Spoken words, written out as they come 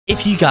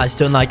If you guys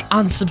don't like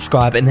and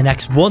subscribe in the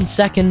next 1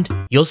 second,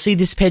 you'll see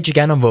this page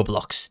again on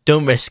Roblox.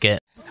 Don't risk it.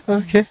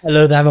 Okay.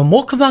 Hello there and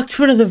welcome back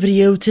to another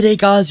video. Today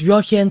guys, we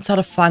are here inside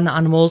of Find The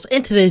Animals.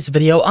 In today's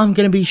video, I'm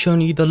going to be showing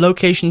you the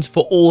locations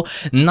for all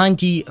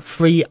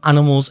 93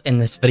 animals in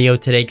this video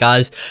today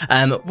guys,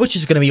 which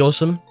is going to be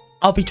awesome.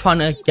 I'll be trying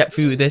to get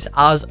through this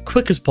as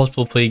quick as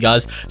possible for you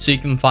guys so you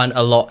can find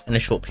a lot in a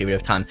short period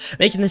of time,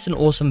 making this an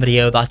awesome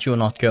video that you're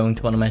not going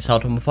to want to miss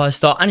out on. Before I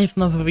start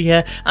anything over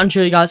here and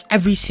show you guys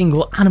every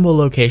single animal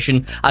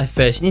location, I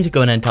first need to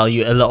go in and tell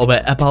you a little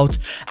bit about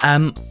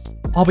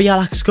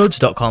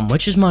RBLXcodes.com,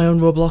 which is my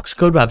own Roblox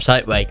code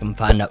website where you can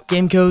find out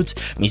game codes,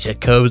 music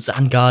codes,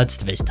 and guides.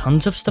 There's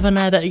tons of stuff in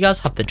there that you guys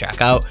have to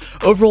check out.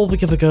 Overall, we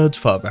give a codes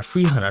for over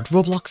 300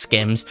 Roblox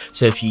games,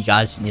 so if you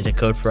guys need a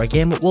code for a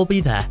game, it will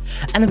be there.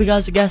 And then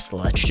guys, I guess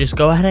let's just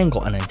go ahead and go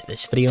on into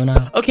this video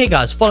now. Okay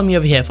guys, follow me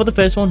over here. For the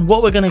first one,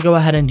 what we're going to go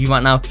ahead and do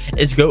right now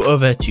is go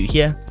over to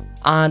here.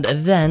 And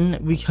then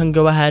we can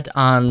go ahead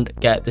and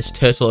get this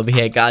turtle over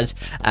here, guys,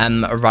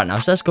 right now.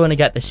 So let's go and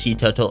get the sea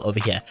turtle over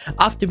here.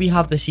 After we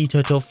have the sea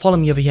turtle, follow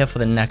me over here for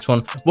the next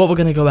one. What we're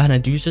going to go ahead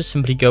and do is just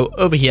simply go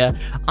over here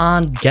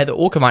and get the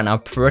orca right now.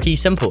 Pretty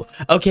simple.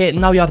 Okay,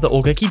 now we have the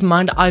orca. Keep in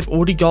mind, I've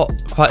already got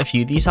quite a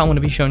few of these I'm going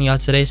to be showing you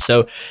guys today.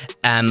 So,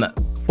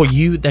 for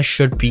you, there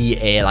should be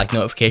a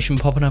notification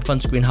popping up on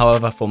screen.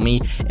 However, for me,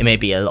 it may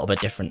be a little bit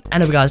different.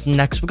 Anyway, guys,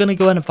 next we're going to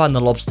go ahead and find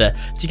the lobster.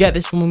 To get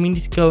this one, we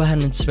need to go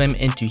ahead and swim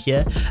into here.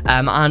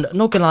 And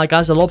not gonna lie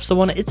guys, the lobster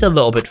one, it's a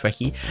little bit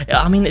tricky.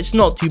 I mean, it's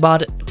not too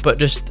bad, but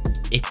just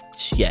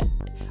it's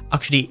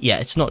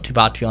it's not too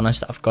bad, to be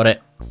honest. I've got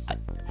it.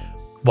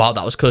 Wow,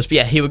 that was close. But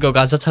yeah, here we go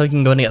guys, that's how you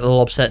can go and get the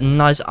lobster.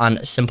 Nice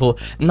and simple.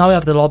 Now we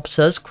have the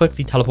lobster. Let's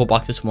quickly teleport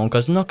back to someone,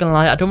 because not gonna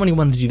lie, I don't really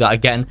want to do that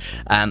again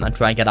and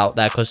try and get out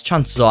there, because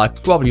chances are I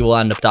probably will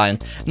end up dying.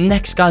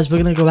 Next guys, we're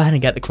gonna go ahead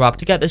and get the crab.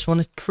 To get this one,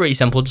 it's pretty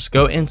simple. Just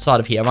go inside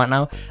of here right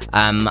now,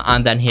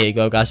 and then here you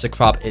go guys, the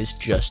crab is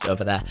just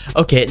over there.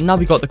 Okay, now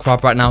we got the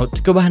crab right now.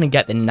 To go ahead and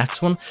get the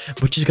next one,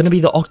 which is gonna be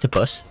the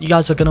octopus, you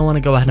guys are gonna want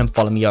to go ahead and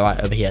follow me right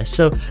over here.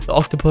 So the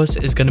octopus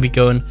is gonna be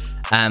going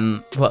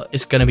well,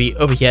 it's gonna be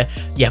over here.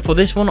 Yeah, for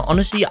this one,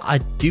 honestly, I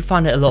do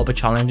find it a little bit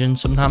challenging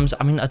sometimes.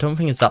 I mean, I don't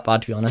think it's that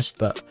bad, to be honest,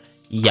 but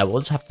yeah,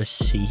 we'll just have to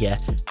see here.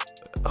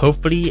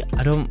 Hopefully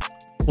I don't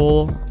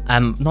fall,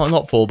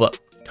 not fall, but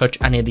touch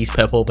any of these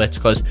purple bits,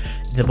 because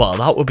well,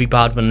 that would be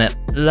bad, wouldn't it?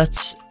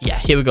 Yeah,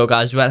 here we go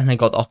guys, we went and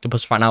got the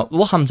octopus right now.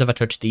 What happens if I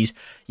touch these?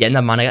 Yeah,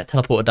 never mind, I get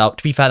teleported out.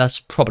 To be fair, that's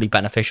probably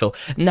beneficial.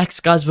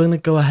 Next guys, we're gonna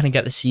go ahead and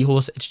get the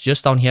seahorse. It's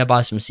just down here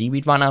by some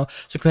seaweed right now,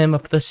 so claim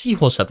up the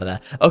seahorse over there.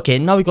 Okay,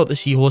 now we got the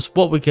seahorse.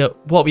 What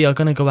we are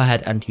gonna go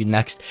ahead and do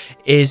next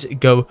is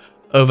go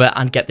over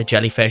and get the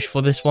jellyfish.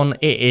 For this one,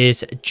 it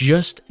is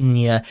just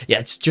near, yeah,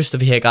 it's just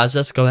over here guys.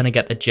 Let's go ahead and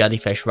get the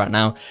jellyfish right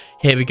now.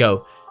 Here we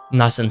go.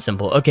 Nice and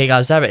simple. Okay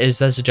guys, there it is.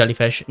 There's a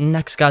jellyfish.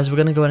 Next guys, we're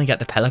gonna go in and get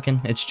the pelican.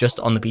 It's just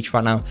on the beach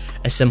right now.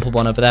 A simple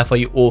one over there for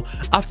you. Or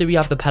after we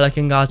have the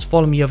pelican guys,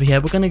 follow me over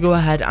here. We're gonna go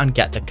ahead and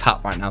get the cat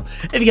right now.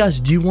 If you guys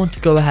do want to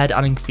go ahead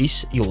and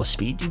increase your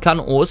speed, you can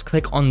always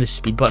click on the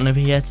speed button over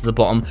here to the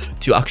bottom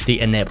to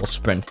actually enable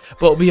sprint.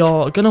 But we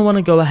are gonna want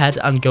to go ahead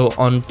and go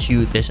on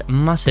to this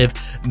massive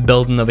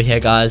building over here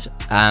guys,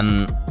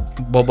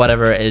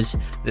 whatever it is,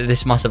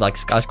 this massive like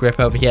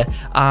skyscraper over here,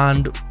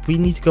 and we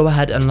need to go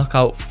ahead and look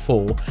out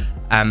for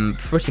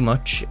pretty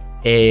much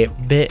a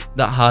bit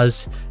that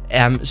has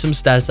some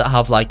stairs that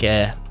have like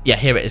a, yeah,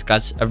 here it is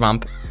guys, a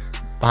ramp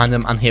behind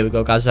them. And here we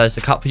go guys, there's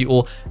the cat for you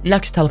all.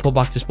 Next, teleport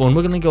back to spawn.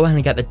 We're gonna go ahead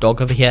and get the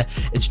dog over here.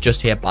 It's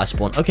just here by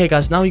spawn. Okay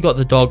guys, now we got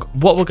the dog.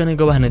 What we're gonna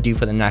go ahead and do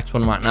for the next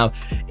one right now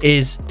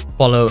is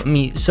follow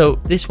me. So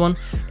this one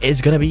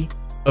is gonna be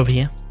over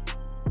here.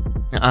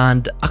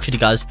 And actually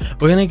guys,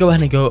 we're gonna go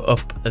ahead and go up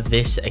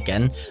this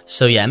again.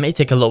 So yeah, it may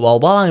take a little while.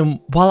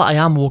 While I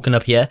am walking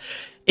up here,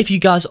 if you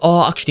guys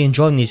are actually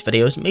enjoying these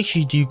videos, make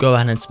sure you do go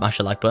ahead and smash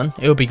the like button.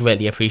 It would be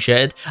greatly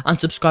appreciated. And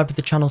subscribe to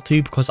the channel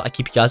too, because I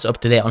keep you guys up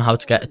to date on how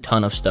to get a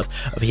ton of stuff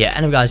over here.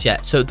 Anyway guys, yeah,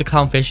 so the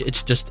clownfish,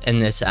 it's just in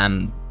this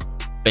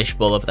fish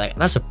bowl over there.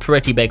 That's a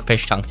pretty big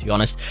fish tank, to be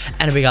honest.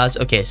 Anyway guys,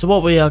 okay, so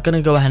what we are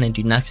gonna go ahead and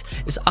do next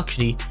is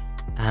actually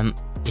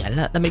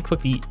yeah, let me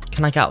quickly,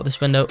 can I get out of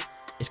this window?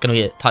 It's gonna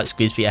be a tight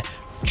squeeze, but yeah,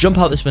 jump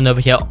out this window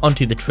over here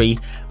onto the tree.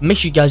 Make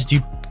sure you guys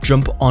do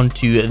jump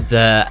onto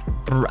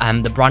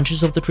the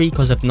branches of the tree,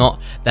 because if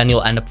not, then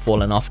you'll end up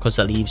falling off, because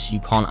the leaves,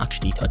 you can't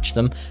actually touch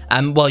them.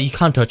 Well, you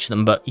can touch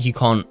them, but you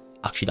can't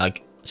actually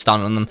like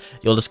stand on them.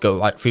 You'll just go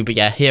right through. But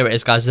yeah, here it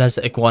is guys, there's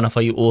the iguana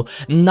for you all.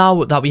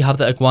 Now that we have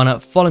the iguana,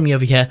 follow me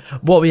over here.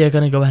 What we are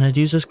going to go ahead and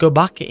do is just go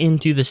back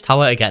into this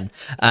tower again,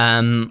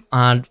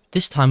 and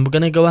this time we're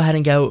going to go ahead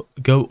and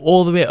go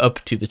all the way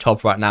up to the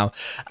top right now.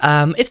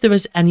 If there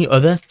is any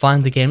other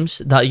Find the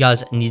games that you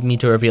guys need me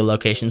to reveal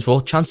locations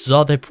for, chances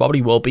are they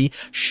probably will be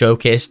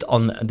showcased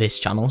on this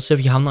channel. So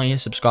if you have not yet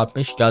subscribed,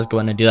 make sure you guys go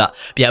ahead and do that.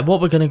 But yeah, what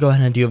we're going to go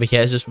ahead and do over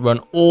here is just run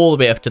all the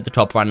way up to the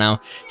top right now.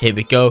 Here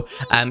we go.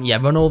 Yeah,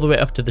 run all the way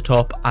up to the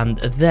top, and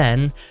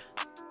then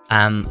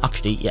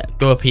actually, yeah,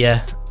 go up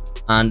here.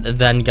 And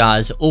then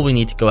guys, all we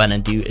need to go ahead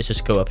and do is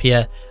just go up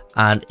here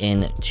and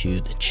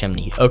into the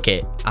chimney.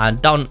 Okay,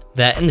 and down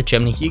there in the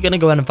chimney, you're going to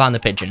go ahead and find the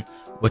pigeon,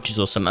 which is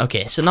awesome.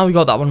 Okay, so now we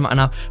got that one right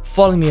now.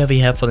 Follow me over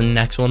here for the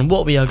next one.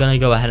 What we are going to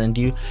go ahead and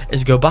do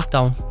is go back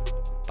down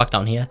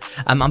here.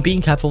 I'm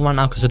being careful right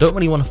now because I don't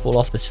really want to fall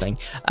off this thing.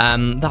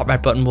 That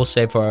red button we'll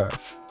save for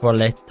a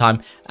later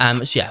time.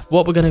 So yeah,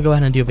 what we're going to go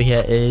ahead and do over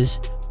here is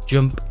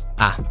jump.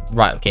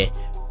 Right, okay.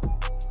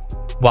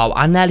 Wow,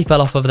 I nearly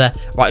fell off over there.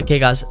 Right, okay,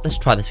 guys, let's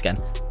try this again.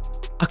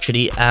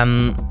 Actually,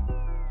 I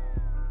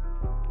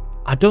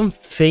don't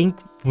think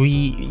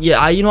you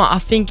know what, I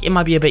think it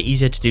might be a bit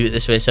easier to do it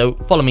this way. So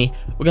follow me.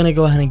 We're going to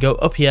go ahead and go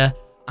up here,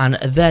 and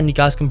then you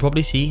guys can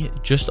probably see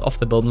just off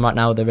the building right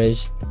now, there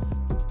is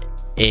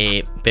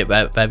a bit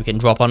where we can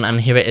drop on, and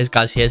here it is,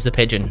 guys. Here's the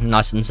pigeon,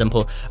 nice and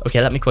simple.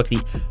 Okay, let me quickly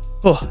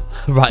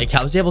right, okay,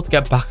 I was able to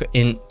get back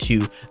into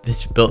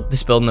this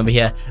building over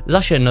here. There's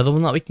actually another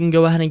one that we can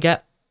go ahead and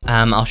get.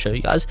 I'll show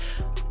you guys.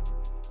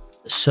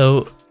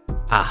 So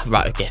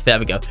right, okay, there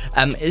we go.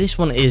 This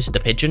one is the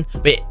pigeon.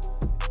 Wait,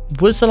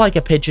 was there like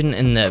a pigeon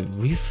in the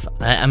roof?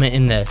 I mean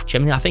in the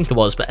chimney? I think there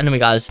was. But anyway,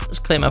 guys, let's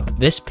claim up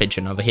this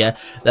pigeon over here.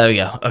 There we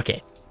go. Okay,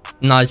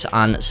 nice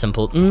and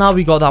simple. Now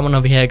we got that one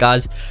over here,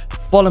 guys.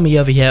 Follow me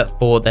over here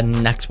for the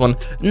next one.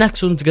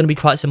 Next one's going to be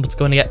quite simple to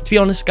go and get. To be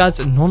honest,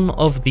 guys, none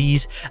of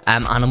these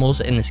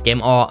animals in this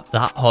game are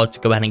that hard to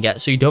go ahead and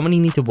get, so you don't really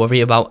need to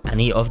worry about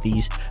any of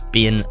these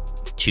being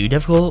too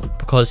difficult,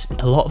 because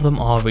a lot of them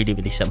are really,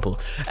 really simple.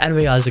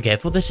 Anyway, guys, okay,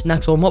 for this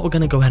next one, what we're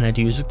going to go ahead and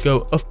do is go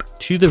up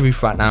to the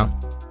roof right now.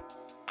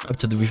 Up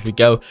to the roof we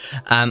go,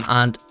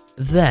 and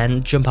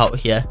then jump out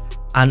here,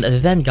 and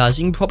then, guys,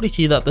 you can probably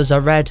see that there's a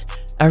red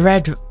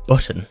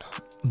button.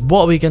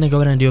 What are we going to go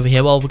ahead and do over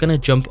here? Well, we're going to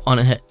jump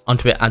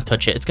onto it and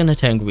touch it. It's going to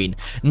turn green.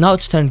 Now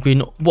it's turned green.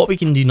 What we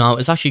can do now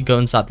is actually go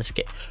inside this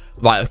cage.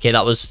 Right, okay,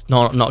 that was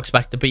not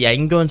expected, but yeah, you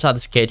can go inside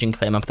this cage and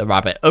claim up the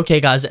rabbit. Okay,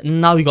 guys,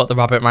 now we got the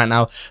rabbit right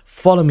now.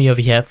 Follow me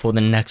over here for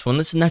the next one.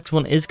 This next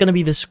one is going to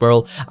be the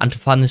squirrel, and to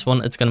find this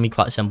one, it's going to be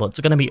quite simple. It's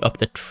going to be up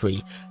the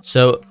tree.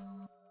 So,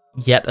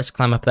 yep, let's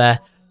climb up there.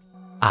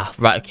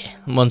 Right, okay,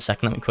 1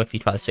 second, let me quickly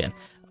try this again.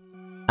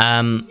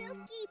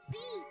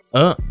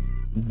 Oh,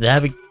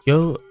 there we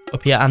go,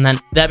 up here, and then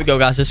there we go,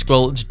 guys. The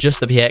squirrel is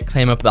just up here.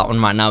 Claim up that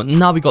one right now.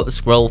 Now we got the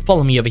squirrel.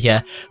 Follow me over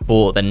here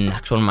for the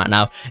next one right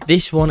now.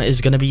 This one is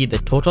going to be the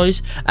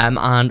tortoise,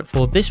 and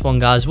for this one,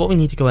 guys, what we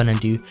need to go ahead and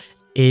do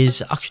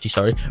is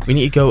we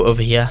need to go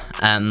over here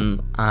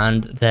and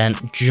then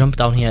jump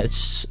down here.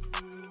 It's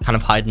kind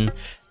of hiding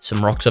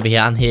some rocks over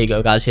here, and here you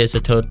go, guys. Here's the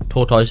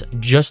tortoise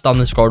just on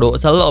this corridor.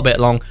 It's a little bit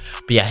long,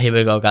 but yeah, here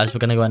we go, guys. We're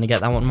gonna go ahead and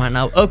get that one right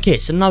now. Okay,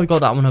 so now we got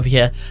that one over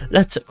here.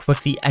 Let's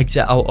quickly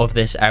exit out of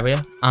this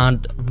area,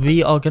 and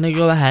we are gonna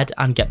go ahead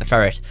and get the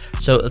ferret.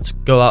 So let's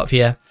go out of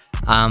here,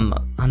 and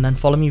then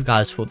follow me,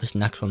 guys, for this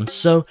next one.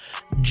 So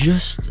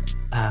just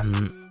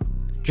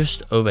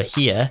over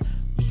here,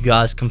 you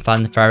guys can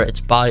find the ferret. It's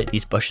by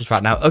these bushes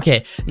right now.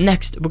 Okay,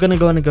 next we're gonna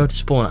go and go to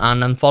spawn,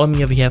 and then follow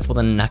me over here for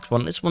the next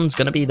one. This one's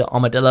gonna be the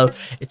armadillo.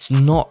 It's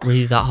not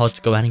really that hard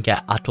to go ahead and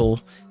get at all,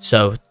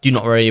 so do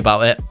not worry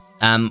about it.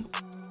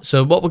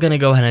 So what we're gonna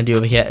go ahead and do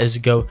over here is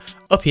go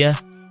up here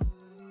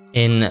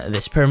in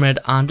this pyramid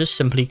and just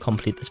simply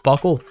complete this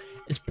parkour.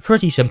 It's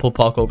pretty simple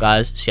parkour,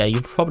 guys, so yeah,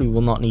 you probably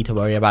will not need to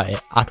worry about it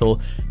at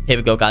all. Here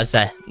we go, guys.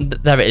 There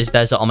it is.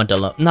 There's the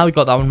armadillo. Now we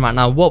got that one right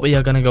now. What we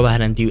are going to go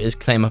ahead and do is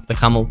claim up the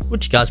camel,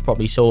 which you guys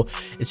probably saw.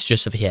 It's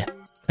just over here.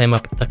 Claim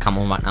up the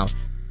camel right now.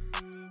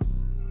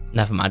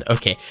 Never mind.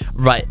 Okay,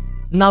 right,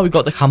 now we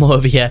got the camel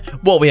over here.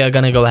 What we are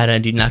going to go ahead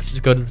and do next is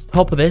go to the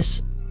top of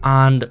this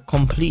and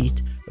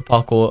complete the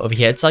parkour over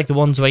here. It's like the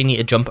ones where you need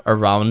to jump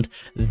around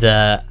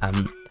the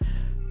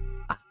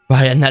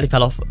right, I nearly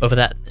fell off over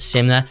that.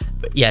 Same there.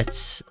 But yeah,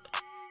 it's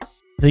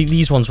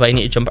these ones where you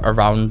need to jump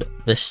around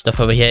this stuff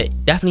over here.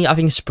 Definitely, I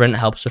think sprint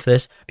helps with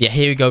this. But yeah,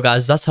 here we go,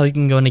 guys. That's how you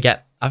can go and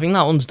get, I think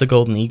that one's the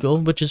golden eagle,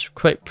 which is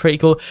quite pretty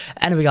cool.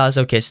 Anyway, guys,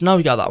 okay, so now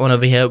we got that one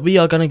over here. We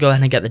are going to go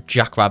ahead and get the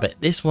jackrabbit.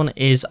 This one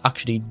is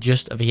actually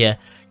just over here.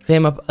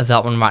 Claim up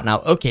that one right now.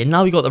 Okay,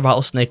 now we got the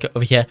rattlesnake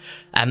over here.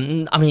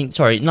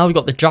 Now we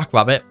got the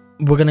jackrabbit.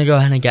 We're going to go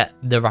ahead and get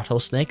the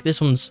rattlesnake.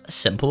 This one's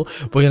simple.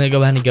 We're going to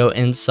go ahead and go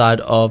inside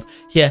of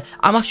here.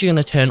 I'm actually going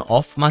to turn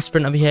off my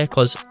sprint over here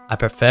because I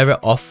prefer it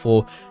off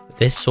for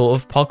this sort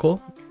of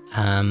parkour.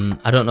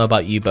 I don't know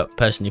about you, but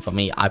personally for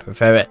me, I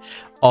prefer it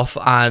off.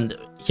 And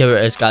here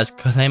it is, guys.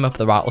 Claim up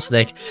the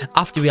rattlesnake.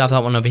 After we have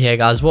that one over here,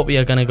 guys, what we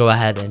are going to go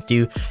ahead and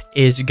do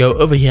is go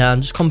over here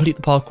and just complete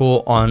the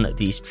parkour on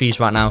these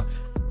trees right now.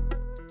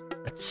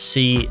 Let's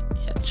see.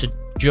 Yeah, to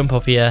jump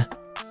off here.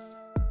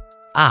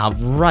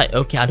 Right,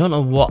 okay, I don't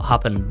know what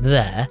happened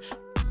there.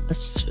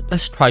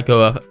 Let's try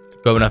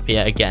going up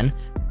here again.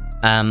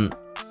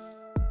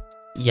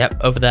 Yep,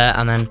 over there,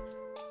 and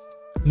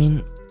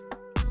then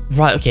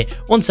right, okay,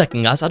 1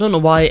 second, guys. I don't know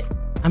why.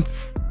 I'm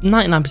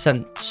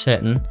 99%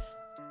 certain.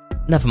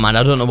 Never mind,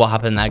 I don't know what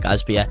happened there,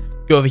 guys, but yeah,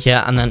 go over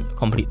here and then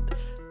complete.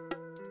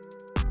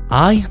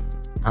 I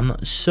am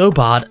so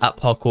bad at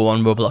parkour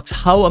on Roblox.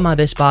 How am I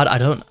this bad? I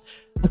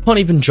can't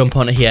even jump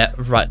on it here.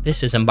 Right,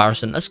 this is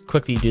embarrassing. Let's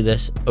quickly do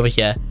this over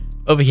here.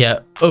 over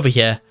here, over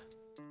here.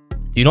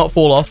 Do not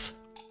fall off.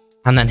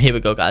 And then here we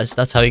go, guys.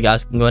 That's how you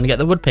guys can go and get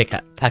the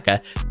woodpecker,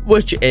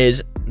 which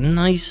is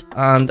nice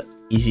and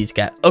easy to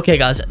get. Okay,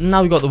 guys,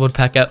 now we got the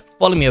woodpecker.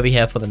 Follow me over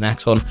here for the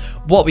next one.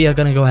 What we are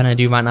going to go ahead and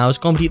do right now is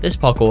complete this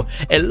parkour.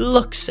 It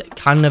looks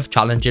kind of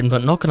challenging,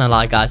 but not gonna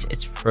lie, guys,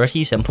 it's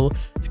pretty simple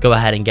to go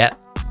ahead and get.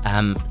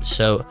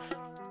 So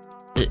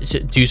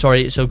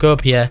go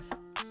up here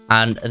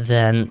and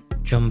then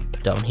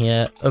jump down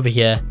here, over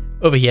here,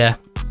 over here,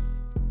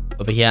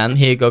 over here, and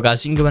here you go,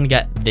 guys. You can go and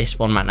get this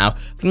one right now.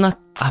 I think that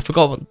I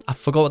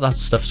forgot what that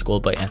stuff's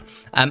called, but yeah.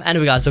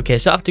 Anyway, guys, okay,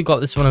 so after you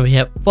got this one over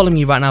here, follow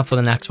me right now for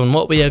the next one.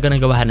 What we are gonna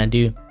go ahead and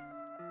do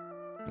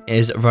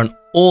is run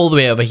all the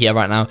way over here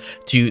right now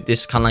to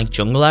this kind of like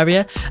jungle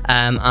area,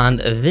 and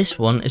this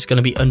one is going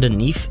to be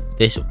underneath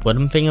this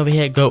wooden thing over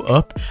here. Go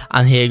up,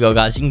 and here you go,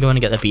 guys. You can go and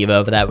get the beaver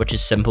over there, which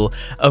is simple.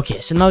 Okay,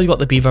 so now you got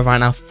the beaver right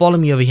now. Follow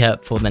me over here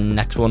for the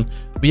next one.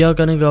 We are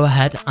going to go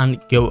ahead and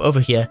go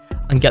over here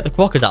and get the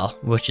crocodile,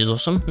 which is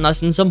awesome.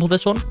 Nice and simple,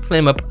 this one.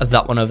 Claim up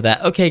that one over there.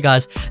 Okay,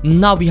 guys,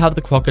 now we have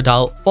the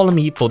crocodile. Follow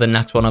me for the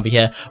next one over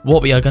here.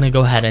 What we are going to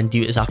go ahead and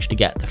do is actually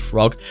get the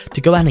frog. To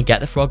go ahead and get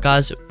the frog,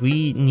 guys,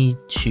 we need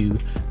to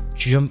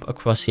jump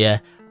across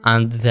here,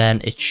 and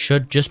then it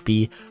should just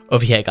be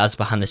over here, guys,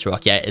 behind this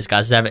rock. Yeah, it is,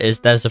 guys. There it is.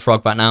 There's the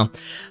frog right now.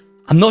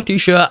 I'm not too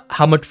sure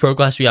how much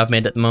progress we have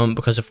made at the moment,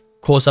 because of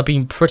course I've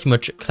been pretty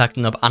much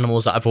collecting up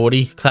animals that I've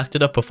already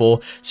collected up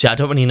before, so I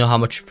don't really know how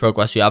much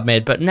progress we have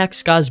made. But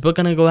next, guys, we're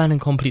gonna go ahead and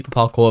complete the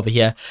parkour over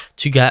here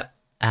to get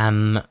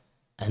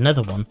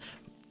another one.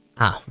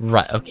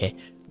 Right, okay,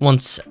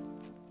 let's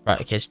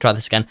try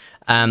this again.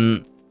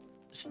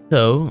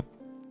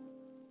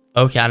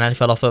 Okay, I nearly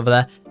fell off over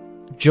there.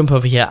 Jump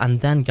over here, and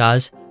then,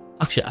 guys,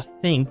 actually, I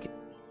think,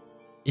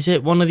 is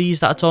it one of these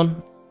that's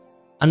on?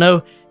 I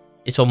know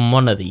it's on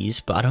one of these,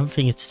 but I don't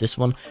think it's this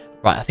one.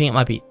 Right, I think it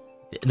might be.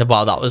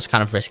 Wow, that was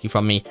kind of risky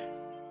from me.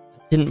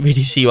 Didn't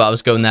really see where I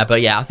was going there,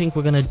 but yeah, I think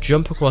we're gonna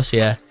jump across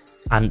here,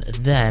 and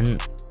then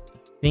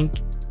I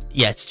think,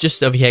 yeah, it's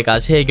just over here,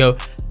 guys. Here you go.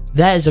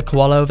 There's a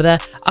koala over there.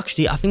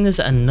 Actually, I think there's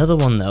another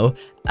one though,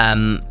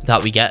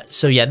 that we get.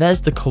 So yeah,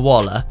 there's the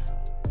koala.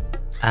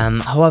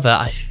 However,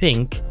 I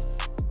think,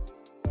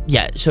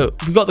 yeah, so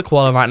we got the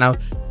koala right now.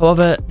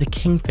 However, the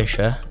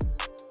kingfisher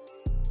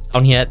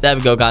on here, there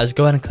we go, guys.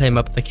 Go ahead and claim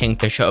up the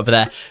kingfisher over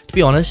there. To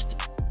be honest,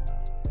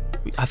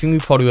 I think we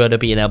probably would have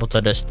been able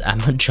to just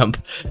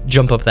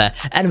jump up there.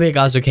 Anyway,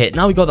 guys, okay,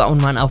 now we got that one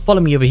right now.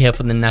 Follow me over here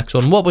for the next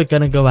one. What we're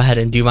gonna go ahead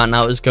and do right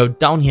now is go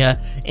down here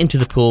into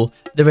the pool.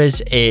 There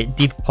is a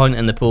deep point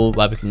in the pool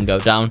where we can go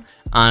down,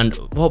 and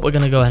what we're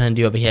gonna go ahead and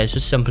do over here is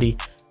just simply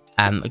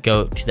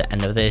go to the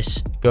end of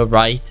this, go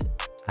right,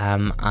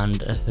 and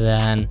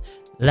then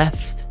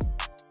left,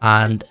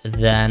 and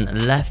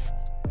then left,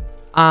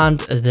 and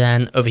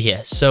then over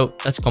here. So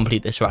let's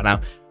complete this right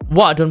now.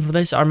 What I've done for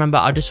this, I remember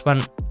I just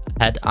went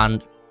ahead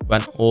and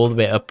went all the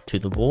way up to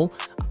the wall.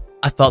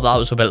 I felt that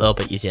was a little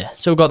bit easier,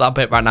 so we got that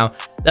bit right now.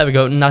 There we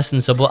go, nice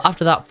and simple.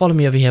 After that, follow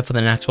me over here for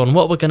the next one.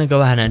 What we're gonna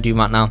go ahead and do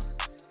right now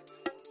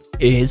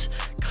is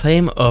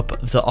claim up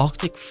the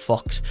Arctic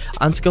fox,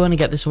 and to go in and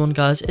get this one,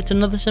 guys, it's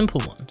another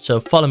simple one, so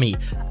follow me.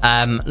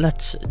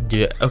 Let's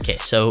do it. Okay,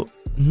 so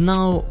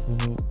now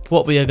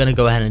what we are going to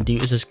go ahead and do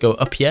is just go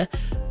up here,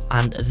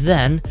 and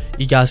then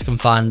you guys can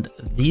find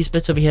these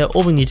bits over here.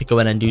 All we need to go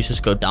in and do is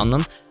just go down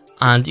them,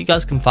 and you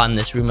guys can find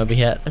this room over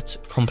here. Let's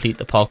complete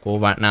the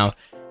parkour right now.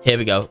 Here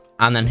we go,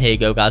 and then here you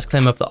go, guys.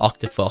 Claim up the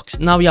Arctic fox.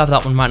 Now we have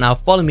that one right now.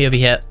 Follow me over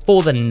here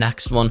for the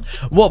next one.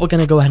 What we're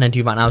gonna go ahead and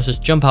do right now is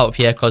just jump out of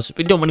here, because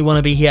we don't really want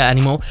to be here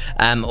anymore,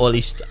 or at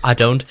least I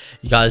don't.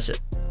 You guys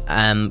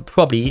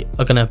probably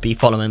are gonna be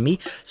following me.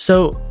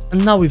 So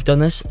now we've done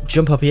this,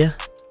 jump up here.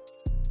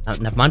 Oh,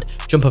 never mind.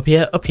 Jump up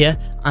here,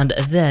 and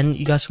then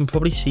you guys can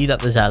probably see that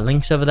there's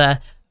links over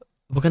there.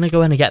 We're gonna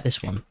go in and get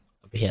this one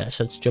over here.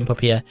 So let's jump up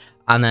here,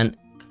 and then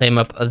claim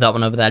up that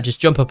one over there. Just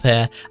jump up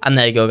here, and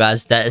there you go,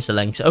 guys. There is the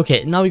links.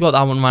 Okay, now we got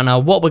that one right now.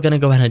 What we're gonna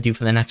go ahead and do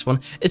for the next one,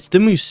 it's the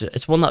moose.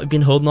 It's one that we've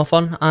been holding off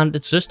on, and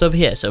it's just over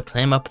here. So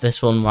claim up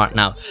this one right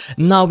now.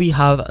 Now we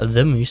have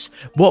the moose.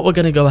 What we're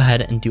gonna go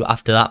ahead and do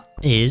after that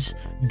is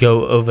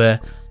go over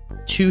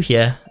to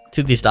here,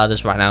 to these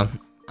ladders right now,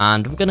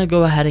 and we're gonna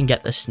go ahead and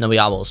get the snowy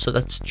owl. So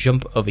let's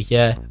jump over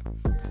here,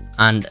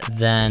 and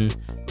then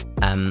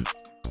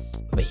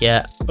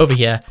over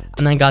here,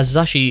 and then, guys,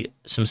 there's actually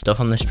some stuff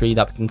on this tree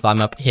that we can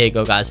climb up. Here you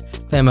go, guys.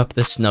 Climb up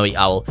the snowy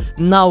owl.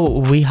 Now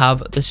we have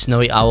the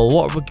snowy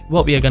owl.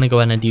 What we are going to go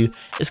ahead and do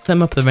is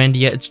climb up the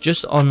reindeer. It's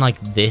just on like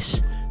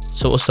this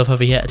sort of stuff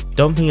over here. I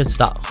don't think it's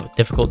that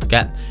difficult to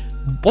get.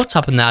 What's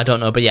happened there, I don't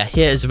know, but yeah,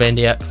 here is the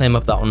reindeer. Climb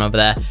up that one over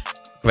there.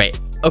 Great.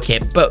 Okay,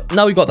 but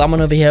now we got that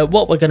one over here.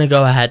 What we're going to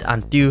go ahead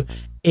and do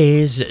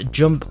is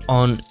jump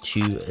on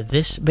to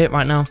this bit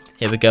right now.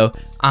 Here we go,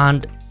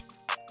 and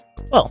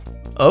well,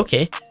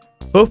 okay,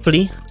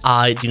 hopefully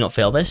I do not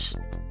fail this.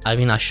 I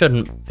mean, I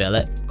shouldn't fail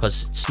it,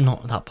 because it's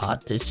not that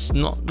bad. It's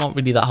not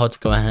really that hard to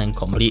go ahead and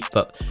complete.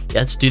 But yeah,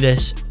 let's do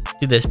this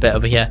bit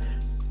over here.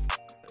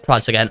 Try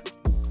this again.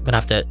 I'm gonna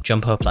have to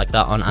jump up like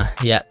that on.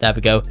 Yeah, there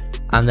we go.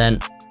 And then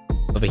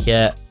over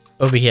here,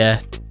 over here,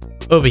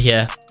 over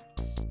here.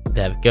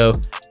 There we go.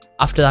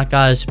 After that,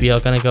 guys, we are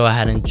going to go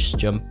ahead and just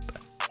jump.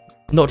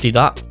 Not do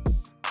that.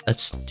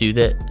 Let's do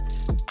that.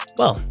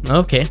 Well,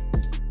 okay.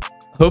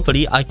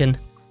 Hopefully I can...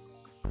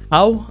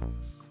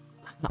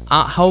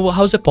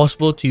 How's it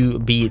possible to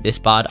be this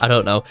bad? I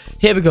don't know.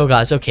 Here we go,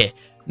 guys. Okay.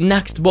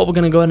 Next, what we're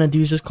going to go ahead and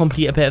do is just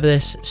complete a bit of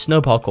this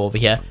snow parkour over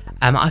here.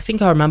 I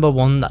think I remember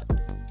one that...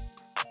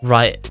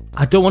 Right.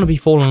 I don't want to be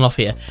falling off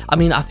here. I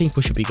mean, I think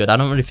we should be good. I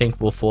don't really think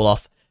we'll fall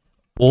off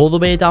all the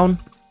way down.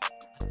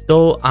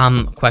 Though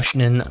I'm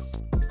questioning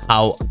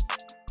how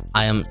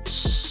I am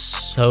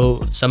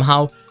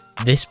somehow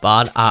this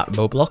bad at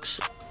Roblox.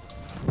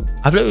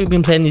 I've literally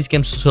been playing these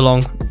games for so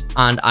long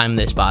and I'm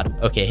this bad.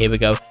 Okay, here we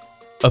go.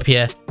 Up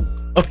here.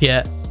 Up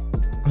here.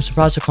 I'm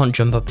surprised I can't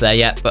jump up there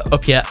yet, but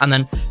up here and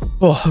then...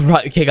 Oh,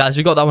 right, okay, guys,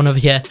 we got that one over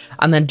here.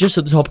 And then just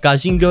at the top,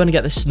 guys, you can go and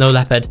get the snow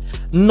leopard.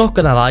 Not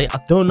gonna lie, I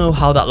don't know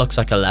how that looks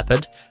like a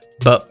leopard,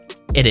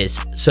 but it is.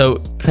 So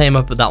claim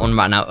up with that one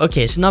right now.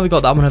 Okay, so now we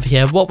got that one over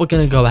here. What we're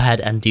gonna go ahead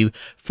and do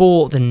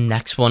for the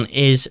next one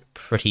is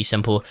pretty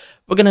simple.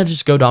 We're gonna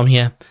just go down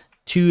here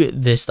to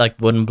this like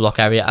wooden block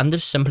area and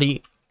just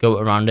simply go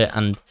around it,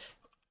 and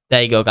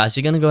there you go, guys.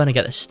 You're gonna go ahead and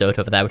get the stoat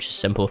over there, which is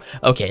simple.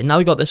 Okay, now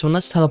we got this one.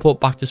 Let's teleport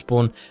back to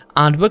spawn,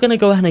 and we're gonna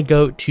go ahead and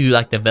go to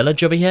like the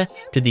village over here,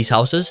 to these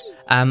houses.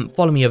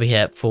 Follow me over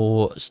here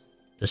for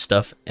the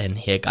stuff in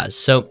here, guys.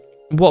 So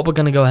what we're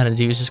gonna go ahead and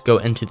do is just go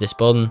into this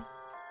building,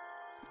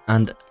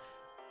 and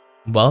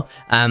well,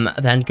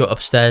 then go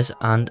upstairs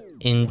and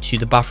into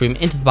the bathroom.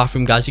 Into the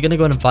bathroom, guys. You're gonna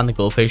go ahead and find the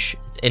goldfish.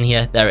 It's in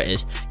here. There it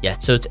is. Yeah,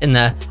 so it's in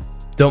there.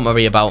 Don't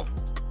worry about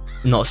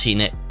not seeing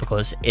it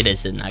because it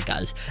is in there,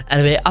 guys.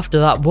 Anyway, after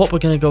that, what we're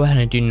going to go ahead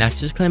and do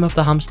next is claim up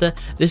the hamster.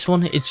 This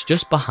one is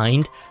just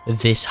behind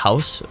this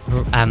house.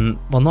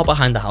 Well, not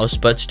behind the house,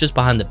 but it's just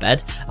behind the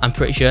bed, I'm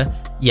pretty sure.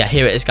 Yeah,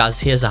 here it is, guys.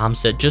 Here's the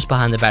hamster just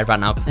behind the bed right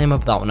now. Claim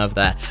up that one over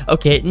there.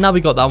 Okay, now we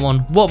got that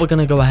one. What we're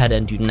going to go ahead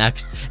and do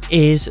next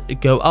is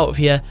go out of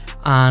here,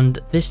 and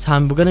this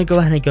time we're going to go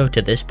ahead and go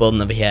to this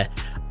building over here.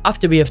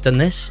 After we have done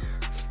this,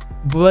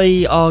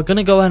 we are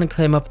gonna go ahead and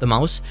claim up the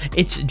mouse.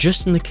 It's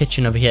just in the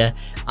kitchen over here,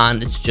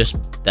 and it's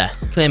just there.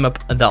 Claim up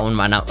that one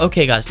right now.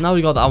 Okay, guys, now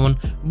we got that one.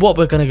 What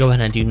we're gonna go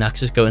ahead and do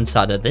next is go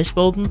inside of this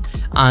building,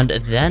 and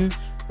then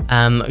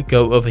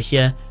go over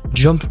here,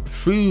 jump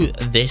through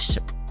this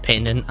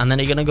painting, and then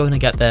you're gonna go ahead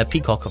and get the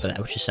peacock over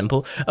there, which is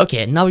simple.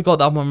 Okay, now we got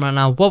that one right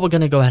now. What we're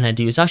gonna go ahead and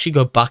do is actually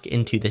go back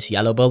into this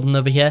yellow building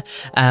over here,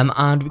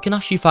 and we can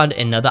actually find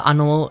another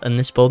animal in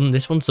this building.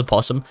 This one's the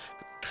possum.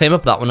 Claim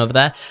up that one over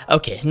there.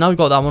 Okay, now we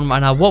got that one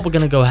right now. What we're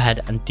gonna go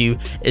ahead and do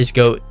is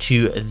go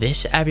to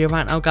this area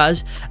right now,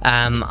 guys,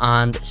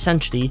 and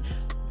essentially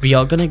we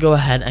are gonna go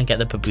ahead and get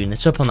the baboon.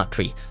 It's up on that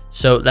tree,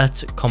 so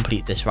let's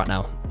complete this right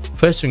now.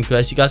 First thing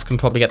first, you guys can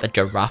probably get the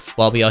giraffe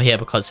while we are here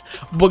because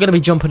we're gonna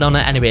be jumping on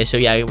it anyway. So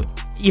yeah,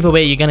 either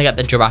way, you're gonna get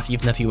the giraffe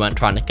even if you weren't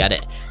trying to get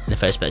it in the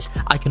first place.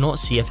 I cannot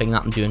see a thing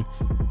that I'm doing.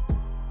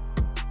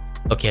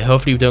 Okay,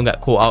 hopefully we don't get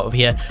caught out of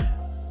here.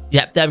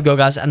 Yep, there we go,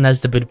 guys, and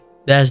there's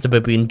the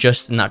baboon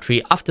just in that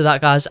tree. After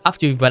that, guys,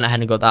 after we went ahead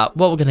and got that,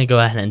 what we're going to go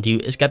ahead and do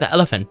is get the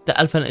elephant. The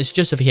elephant is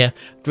just over here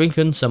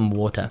drinking some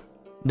water.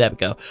 There we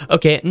go.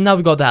 Okay, now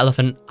we got the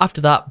elephant. After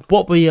that,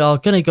 what we are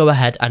going to go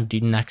ahead and do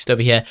next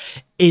over here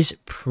is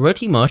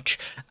pretty much,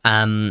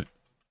 well,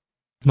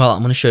 I'm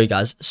going to show you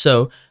guys.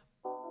 So,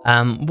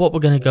 what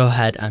we're going to go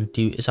ahead and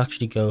do is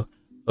actually go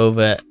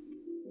over,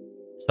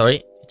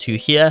 to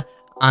here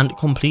and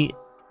complete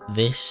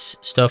this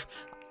stuff.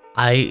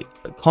 I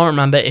can't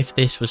remember if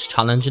this was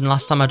challenging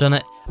last time I done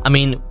it. I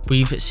mean,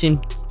 we've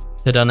seemed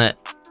to done it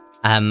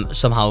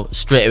somehow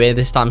straight away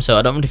this time, so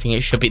I don't really think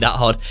it should be that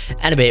hard.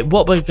 Anyway,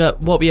 what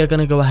we are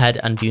going to go ahead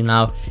and do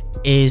now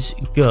is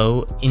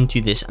go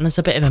into this, and it's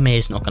a bit of a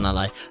maze, not gonna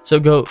lie. So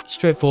go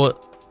straight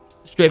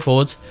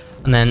forwards,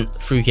 and then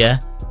through here,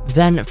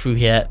 then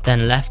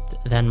left,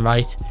 then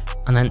right,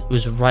 and then it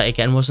was right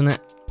again, wasn't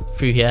it?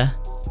 Through here.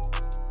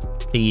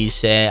 Please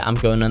say I'm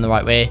going in the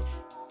right way.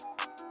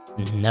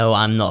 No,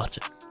 I'm not.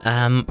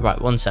 Right,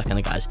 1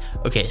 second, guys.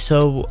 Okay,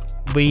 so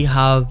we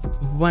have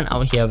went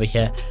out here over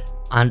here,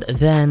 and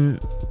then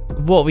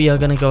what we are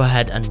gonna go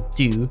ahead and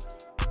do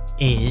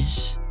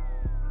is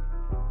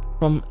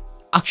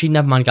actually,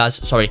 never mind, guys.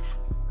 Sorry,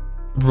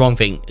 wrong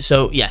thing.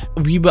 So yeah,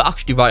 we were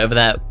actually right over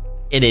there.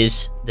 It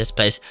is this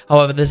place.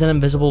 However, there's an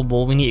invisible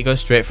wall. We need to go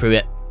straight through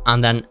it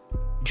and then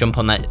jump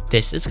on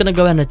this. It's gonna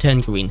go ahead and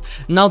turn green.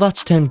 Now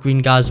that's turned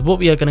green, guys, what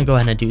we are gonna go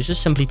ahead and do is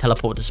just simply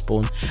teleport to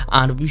spawn,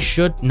 and we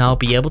should now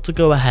be able to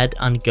go ahead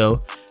and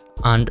go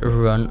and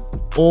run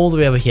all the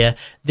way over here.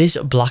 This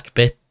black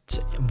bit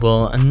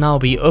will now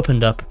be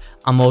opened up,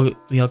 and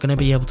we are going to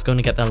be able to go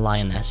and get the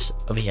lioness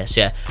over here.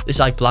 So yeah, this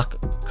like black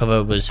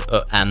cover was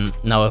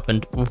now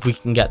opened. We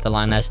can get the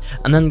lioness,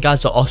 and then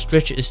guys, the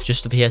ostrich is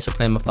just over here, so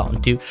claim up that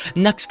one too.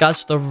 Next,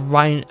 guys, for the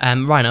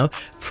rhino,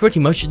 pretty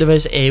much there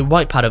is a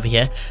white pad over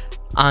here,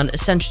 and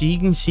essentially you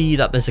can see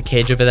that there's a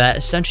cage over there.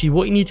 Essentially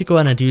what you need to go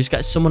ahead and do is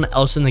get someone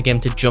else in the game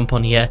to jump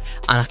on here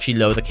and actually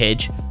lower the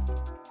cage.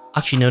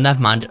 Actually, no,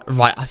 never mind.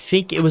 Right, I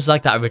think it was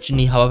like that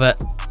originally. However,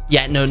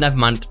 yeah, no, never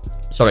mind.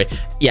 Sorry.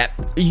 Yeah,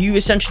 you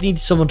essentially need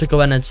someone to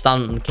go in and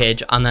stand on the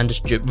cage and then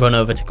just run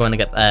over to go in and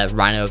get the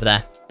rhino over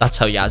there. That's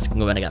how you guys can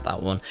go in and get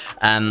that one.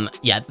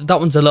 Yeah, that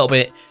one's a little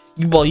bit...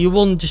 Well, you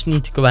will just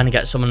need to go in and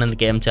get someone in the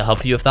game to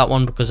help you with that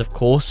one, because of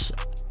course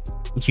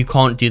you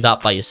can't do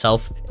that by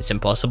yourself. It's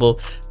impossible.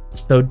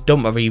 So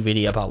don't worry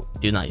really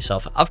about doing that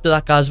yourself. After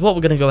that, guys, what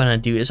we're going to go in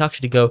and do is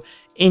actually go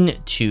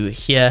into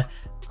here,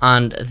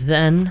 and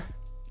then,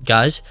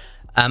 guys,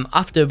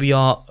 after we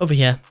are over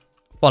here,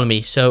 follow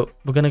me. So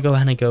we're going to go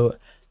ahead and go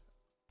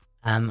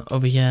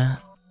over here,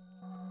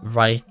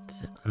 right,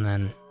 and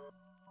then,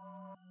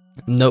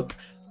 nope,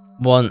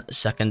 1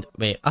 second,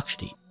 wait,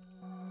 actually,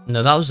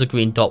 no, that was the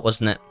green dot,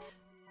 wasn't it?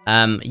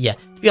 Yeah,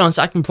 to be honest,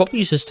 I can probably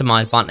use this to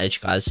my advantage,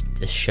 guys,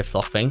 this shift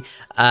lock thing.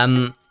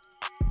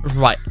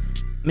 Right,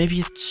 maybe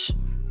it's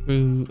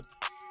through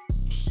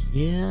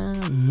here.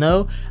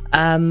 No,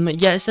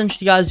 yeah,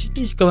 essentially, guys, you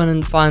need to go in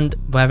and find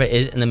where it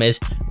is in the maze.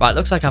 Right,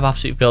 looks like I've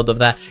absolutely failed over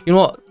there. You know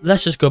what,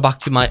 let's just go back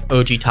to my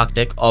OG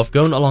tactic of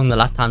going along the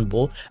left hand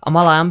wall. And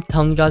while I am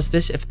telling you guys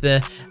this, if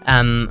the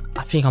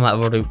I think I might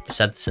have already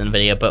said this in the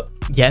video, but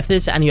yeah, if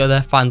there's any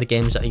other find the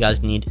games that you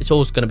guys need, it's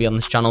always going to be on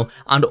this channel.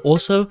 And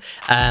also,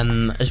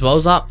 as well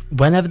as that,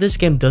 whenever this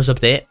game does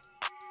update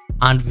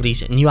and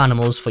release new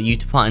animals for you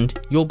to find,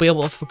 you'll be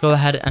able to go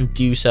ahead and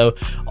do so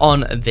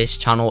on this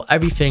channel.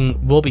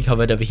 Everything will be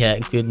covered over here,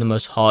 including the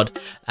most hard,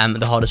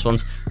 the hardest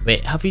ones.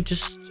 Wait, have we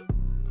just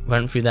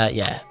went through that?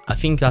 Yeah, I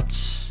think that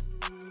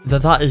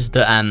is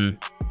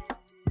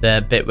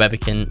the bit where we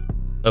can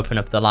open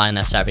up the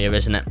lioness area,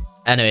 isn't it?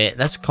 Anyway,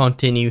 let's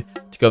continue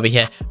to go over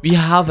here. We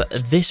have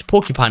this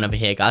porcupine over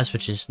here, guys,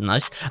 which is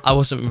nice. I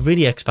wasn't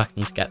really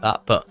expecting to get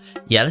that, but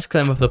yeah, let's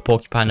climb up the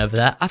porcupine over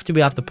there. After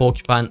we have the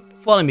porcupine,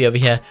 follow me over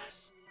here.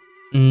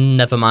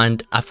 Never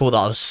mind, I thought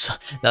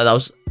that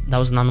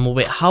was an animal.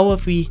 Wait, how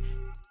have we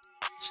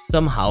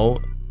somehow...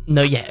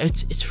 No, yeah,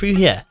 it's through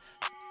here.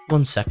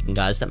 1 second,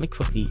 guys, let me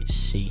quickly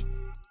see.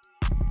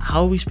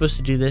 How are we supposed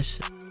to do this?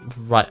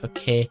 Right,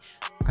 okay,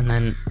 and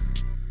then...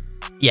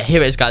 Yeah,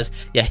 here it is, guys.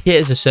 Yeah, here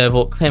is a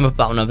serval. Claim up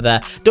that one over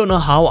there. Don't know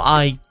how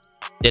I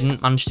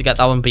didn't manage to get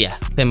that one, but yeah,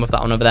 claim up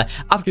that one over there.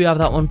 After we have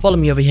that one, follow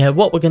me over here.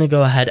 What we're going to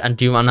go ahead and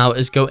do right now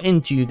is go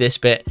into this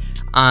bit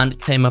and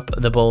claim up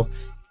the bull.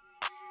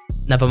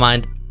 Never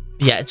mind.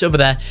 Yeah, it's over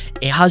there.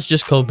 It has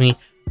just called me,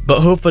 but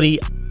hopefully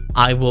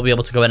I will be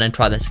able to go in and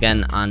try this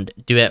again and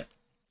do it.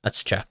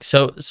 Let's check.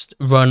 So let's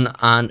run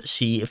and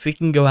see if we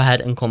can go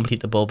ahead and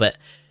complete the bull bit.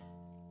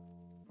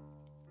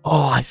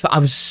 Oh, I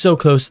was so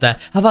close there.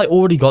 Have I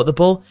already got the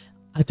bull?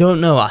 I don't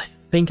know. I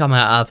think I might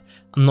have.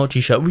 I'm not too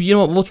sure. You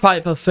know what? We'll try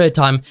it for the third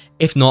time.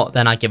 If not,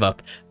 then I give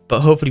up. But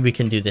hopefully we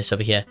can do this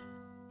over here.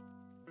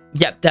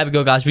 Yep, there we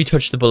go, guys. We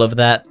touched the bull over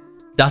there.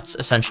 That's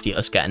essentially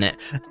us getting it.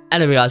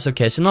 Anyway, guys,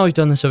 okay, so now we've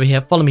done this over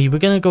here. Follow me. We're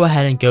going to go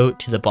ahead and go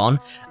to the barn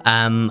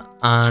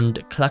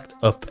and collect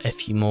up a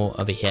few more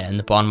over here in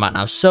the barn right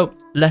now. So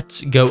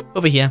let's go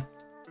over here.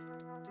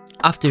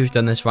 After we've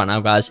done this right now,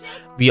 guys,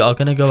 we are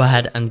going to go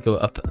ahead and go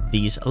up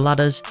these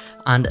ladders,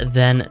 and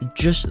then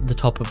just the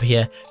top over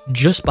here,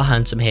 just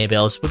behind some hay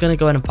bales, we're going to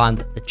go ahead and find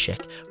the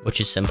chick,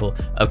 which is simple.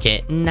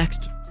 Okay,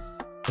 next,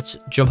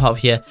 let's jump out of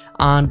here,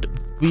 and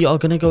we are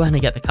going to go ahead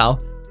and get the cow.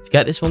 To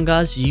get this one,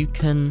 guys, you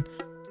can...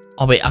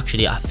 Oh, wait,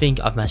 actually, I think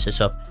I've messed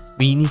this up.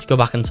 We need to go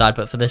back inside,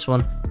 but for this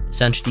one,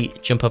 essentially,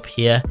 jump up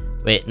here.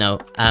 Wait, no.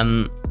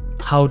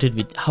 How did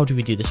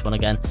we do this one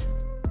again?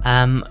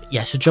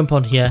 Yeah, so jump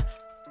on here.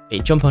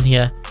 Wait, jump on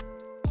here.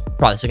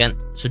 Try this again.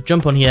 So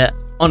jump on here,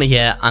 onto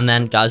here, and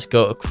then, guys,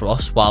 go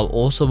across while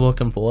also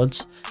working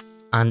forwards.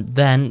 And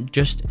then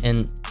just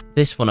in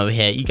this one over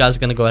here, you guys are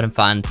going to go ahead and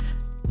find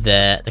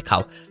the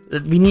cow.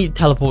 We need to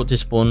teleport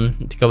this one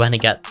to go ahead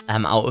and get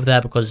out of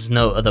there, because there's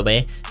no other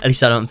way. At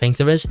least I don't think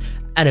there is.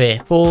 Anyway,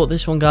 for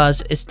this one,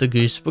 guys, it's the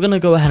goose. We're going to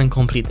go ahead and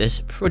complete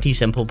this pretty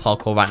simple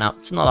parkour right now.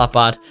 It's not that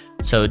bad,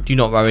 so do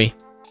not worry.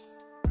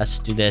 Let's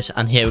do this,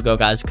 and here we go,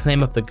 guys.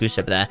 Claim up the goose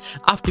over there.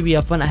 After we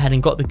have went ahead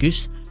and got the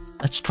goose,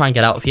 let's try and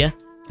get out of here.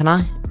 Can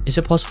I? Is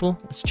it possible?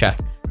 Let's check.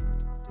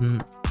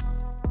 No,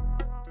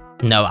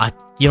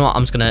 you know what?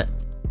 I'm just gonna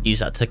use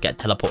that to get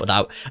teleported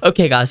out.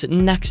 Okay, guys,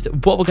 next,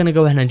 what we're gonna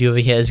go ahead and do over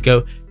here is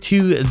go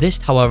to this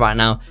tower right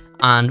now,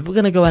 and we're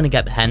gonna go ahead and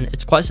get the hen.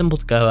 It's quite simple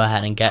to go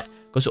ahead and get,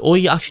 because all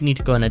you actually need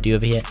to go ahead and do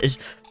over here is...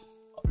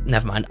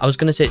 Never mind. I was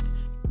gonna say...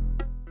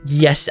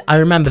 Yes, I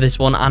remember this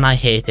one, and I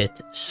hate it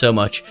so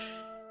much.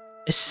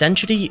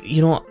 Essentially,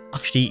 you know what,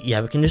 actually,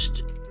 yeah, we can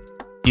just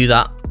do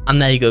that,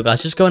 and there you go,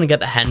 guys. Just go in and get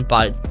the hen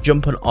by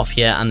jumping off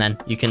here, and then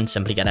you can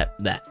simply get it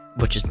there,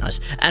 which is nice.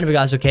 Anyway,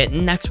 guys, okay,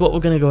 next what we're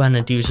going to go ahead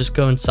and do is just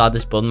go inside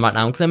this building right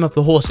now and claim up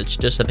the horse. It's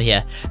just over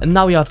here, and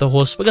now we have the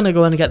horse. We're going to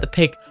go in and get the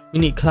pig. We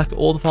need to collect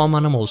all the farm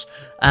animals.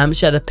 So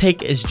yeah, the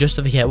pig is just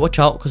over here. Watch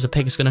out, because the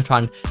pig is going to try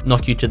and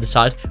knock you to the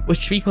side,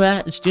 which, to be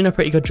fair, it's doing a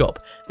pretty good job.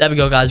 There we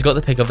go, guys. Got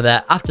the pig over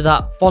there. After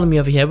that, follow me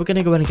over here. We're going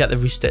to go in and get the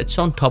rooster. It's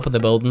on top of the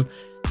building.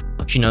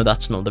 Actually, no,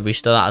 that's not the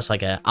rooster. That's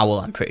like an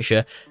owl, I'm pretty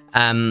sure.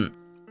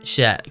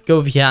 So yeah, go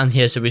over here, and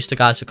here's the rooster,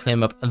 guys, so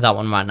claim up that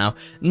one right now.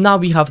 Now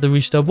we have the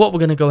rooster. What we're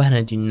going to go ahead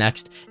and do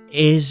next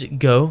is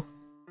go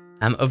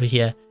over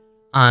here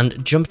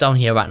and jump down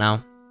here right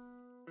now.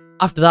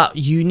 After that,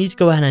 you need to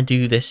go ahead and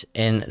do this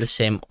in the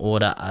same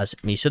order as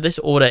me. So this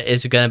order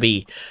is going to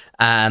be,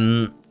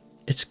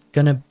 it's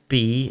going to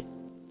be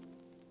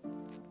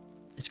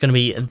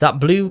that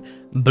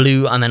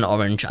blue, and then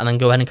orange, and then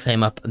go ahead and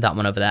claim up that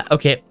one over there.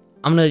 Okay,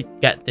 I'm going to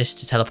get this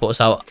to teleport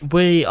us out.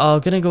 We are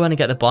going to go ahead and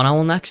get the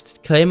Donal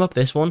next, claim up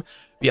this one.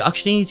 We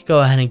actually need to go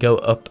ahead and go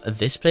up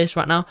this place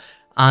right now.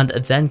 And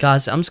then,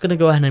 guys, I'm just going to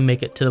go ahead and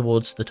make it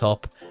towards the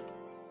top.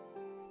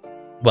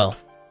 Well,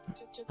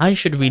 I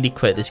should really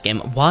quit this game.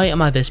 Why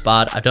am I this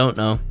bad? I don't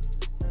know.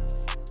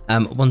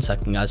 1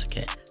 second, guys.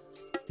 Okay.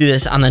 Do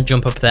this and then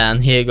jump up there,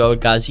 and here you go,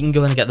 guys. You can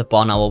go and get the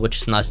Bohanan, which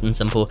is nice and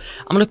simple.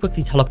 I'm going to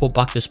quickly teleport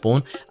back to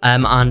spawn,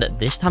 and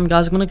this time,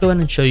 guys, I'm going to go in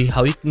and show you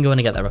how you can go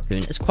and get that raccoon.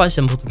 It's quite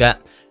simple to get.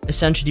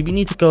 Essentially, we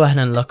need to go ahead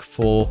and look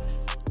for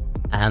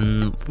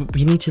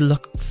we need to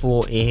look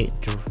for a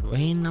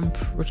drain, I'm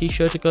pretty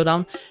sure, to go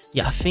down.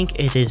 Yeah, I think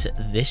it is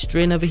this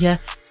drain over here.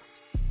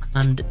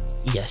 And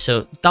yeah,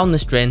 so down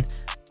this drain.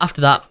 After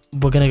that,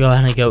 we're going to go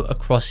ahead and go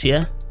across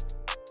here.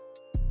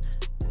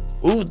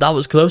 Ooh, that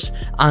was close.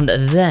 And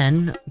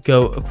then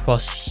go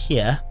across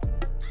here.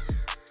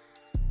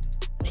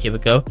 Here we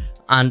go.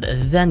 And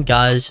then,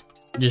 guys,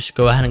 just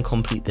go ahead and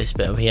complete this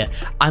bit over here.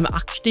 I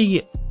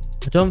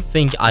don't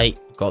think I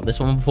got this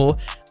one before.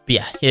 But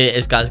yeah, here it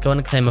is, guys. Go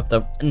and claim up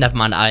the... Never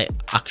mind, I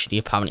actually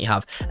apparently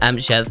have.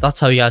 So yeah,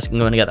 that's how you guys can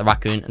go and get the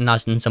raccoon.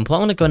 Nice and simple.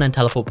 I'm going to go in and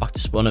teleport back to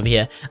spawn over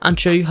here and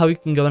show you how you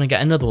can go in and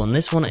get another one.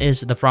 This one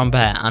is the brown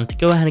bear. And to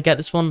go ahead and get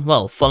this one,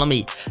 well, follow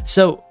me.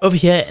 So over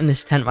here in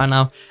this tent right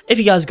now, if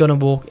you guys are going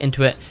to walk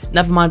into it,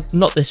 never mind,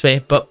 not this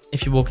way, but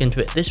if you walk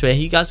into it this way,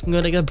 you guys can go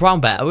and get a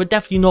brown bear. I would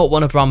definitely not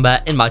want a brown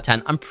bear in my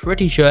tent. I'm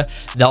pretty sure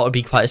that would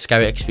be quite a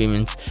scary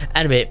experience.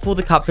 Anyway, for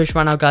the catfish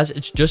right now, guys,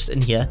 it's just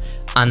in here.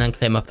 And then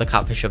claim up the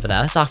catfish over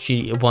there. That's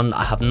actually one that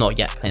I have not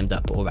yet claimed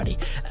up already.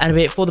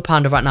 Anyway, for the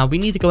panda right now, we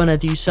need to go in and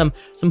do some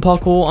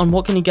parkour on,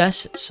 what can you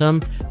guess?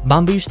 Some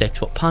bamboo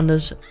sticks, what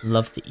pandas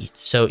love to eat.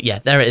 So yeah,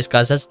 there it is,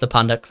 guys. That's the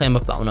panda. Claim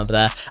up that one over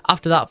there.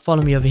 After that,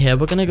 follow me over here.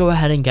 We're going to go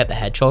ahead and get the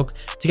hedgehog.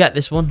 To get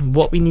this one,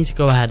 what we need to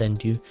go ahead and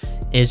do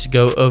is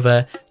go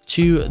over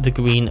to the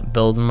green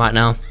building right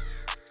now.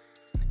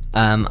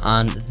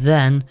 And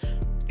then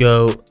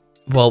go...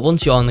 Well,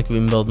 once you're on the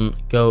green building,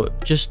 go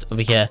just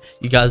over here.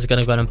 You guys are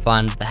going to go and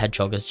find the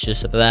hedgehog. It's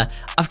just over there.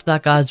 After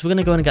that, guys, we're going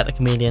to go and get the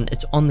chameleon.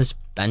 It's on this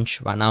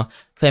bench right now.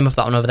 Claim up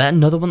that one over there.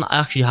 Another one that I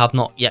actually have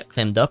not yet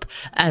claimed up.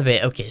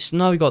 Anyway, okay, so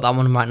now we got that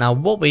one right now.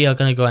 What we are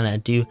going to go in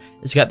and do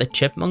is get the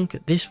chipmunk.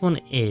 This one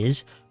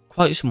is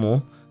quite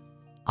small,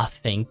 I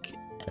think,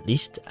 at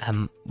least.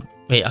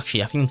 Wait,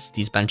 actually, I think it's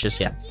these benches,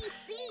 yeah.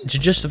 So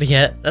just over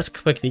here, let's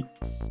quickly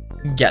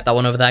get that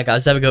one over there,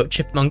 guys. There we go,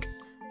 chipmunk.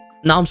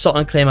 Now I'm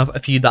starting to claim up a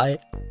few that I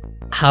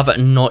have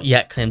not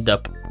yet claimed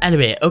up.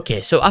 Anyway, okay,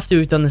 so after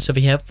we've done this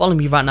over here, follow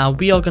me right now.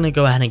 We are going to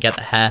go ahead and get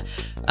the hair.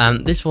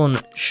 This one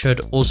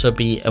should also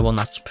be a one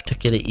that's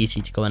particularly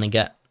easy to go in and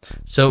get.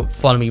 So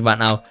follow me right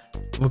now.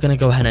 We're going to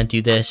go ahead and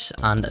do this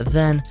and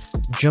then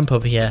jump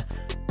over here.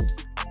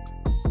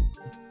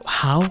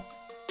 How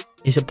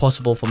is it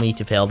possible for me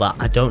to fail that?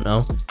 I don't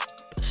know.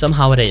 But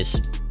somehow it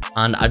is.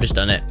 And I've just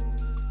done it.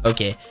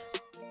 Okay.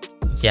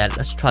 Yeah,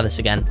 let's try this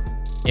again.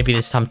 Maybe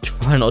this time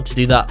try not to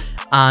do that.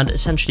 And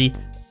essentially,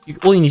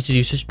 all you need to do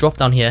is just drop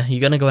down here. You're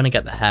going to go in and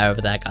get the hair over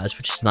there, guys,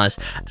 which is nice.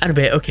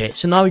 Anyway, okay,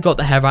 so now we got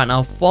the hair right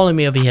now. Follow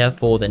me over here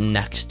for the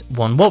next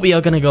one. What we are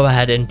going to go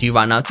ahead and do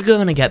right now to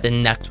go in and get the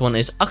next one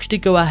is actually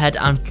go ahead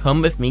and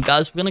come with me,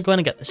 guys. We're going to go in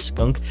and get the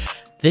skunk.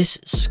 This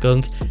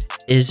skunk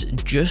is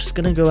just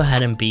going to go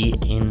ahead and be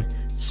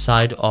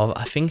inside of,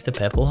 I think, the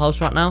purple house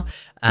right now.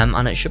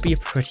 And it should be a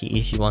pretty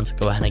easy one to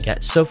go ahead and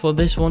get. So for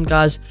this one,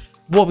 guys,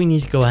 what we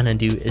need to go ahead and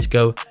do is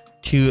go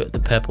to the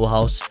purple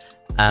house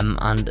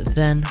and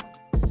then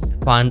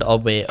find our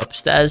way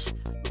upstairs.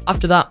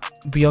 After that,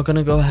 we are going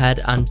to go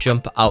ahead and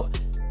jump out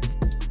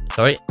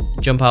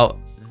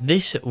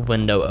this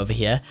window over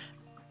here,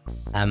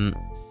 and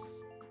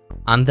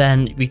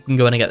then we can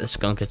go in and get the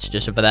skunk. It's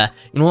just over there.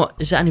 You know what,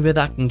 is there any way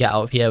that I can get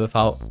out of here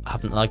without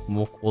having to like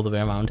walk all the way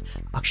around?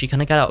 Actually, can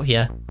I get out of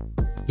here?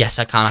 Yes,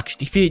 I can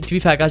actually. To be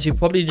fair, guys, you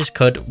probably just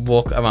could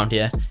walk around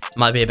here. It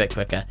might be a bit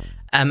quicker.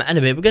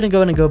 Anyway, we're going to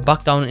go in and go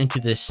back down into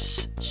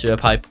this sewer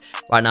pipe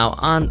right now.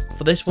 And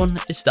for this one,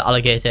 it's the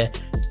alligator.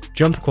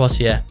 Jump across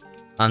here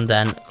and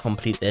then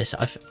complete this.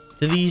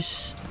 Do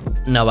these...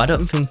 No, I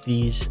don't think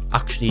these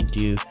actually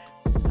do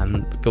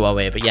go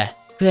away. But yeah,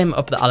 claim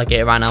up the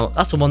alligator right now.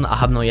 That's the one that I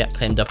have not yet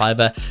claimed up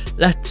either.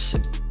 Let's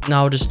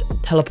now just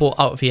teleport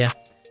out of here.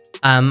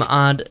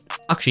 And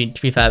actually,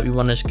 to be fair, we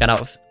want to just get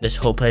out of this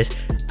whole place.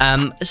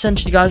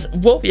 Essentially, guys,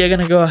 what we are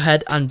going to go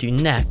ahead and do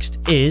next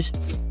is...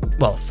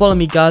 Well, follow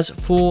me, guys,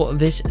 for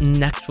this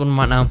next one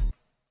right now.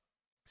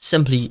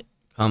 Simply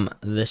come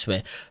this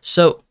way.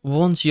 So,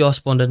 once you're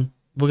spawned in,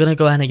 we're going to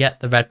go ahead and get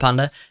the red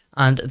panda.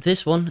 And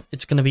this one,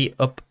 it's going to be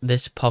up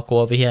this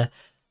parkour over here.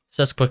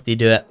 So, let's quickly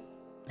do it.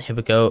 here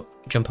we go,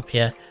 jump up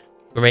here.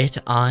 Great,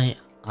 I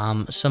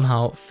am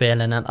somehow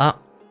failing at that.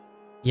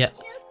 Yeah,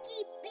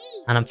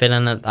 and I'm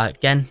failing at that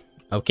again.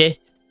 Okay,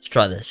 let's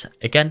try this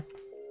again.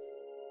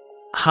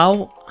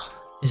 How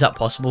is that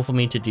possible for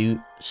me to do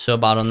so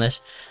bad on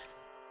this?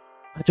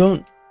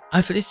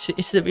 I feel it's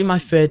literally my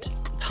third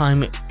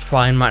time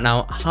trying right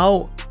now.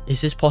 How is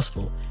this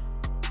possible?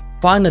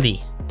 Finally,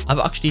 I've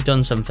actually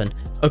done something.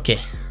 Okay,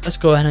 let's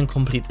go ahead and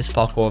complete this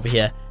parkour over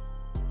here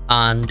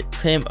and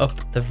claim up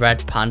the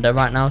red panda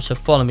right now. So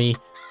follow me,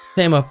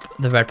 claim up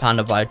the red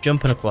panda by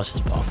jumping across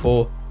this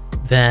parkour,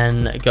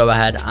 then go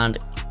ahead and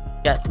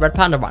get the red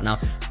panda right now.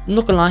 I'm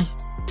not gonna lie,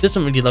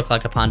 doesn't really look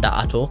like a panda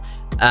at all,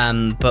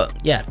 but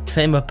yeah,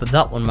 claim up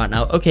that one right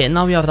now. Okay,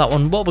 now we have that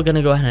one. What we're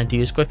gonna go ahead and do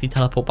is quickly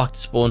teleport back to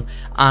spawn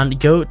and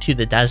go to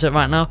the desert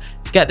right now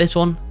to get this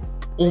one.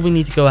 All we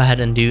need to go ahead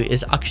and do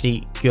is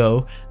actually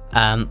go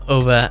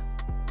over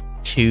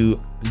to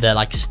the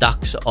like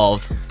stacks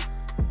of,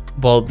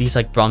 well, these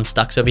like brown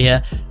stacks over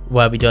here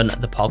where we done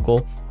the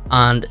parkour,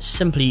 and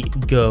simply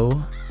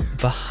go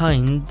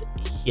behind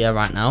here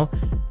right now,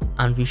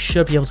 and we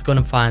should be able to go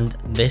and find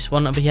this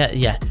one over here.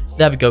 Yeah,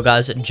 there we go,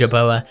 guys.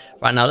 Jaboa.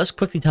 Right now, let's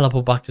quickly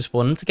teleport back to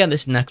spawn. And to get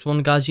this next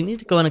one, guys, you need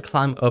to go and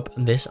climb up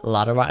this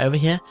ladder right over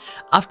here.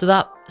 After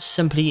that,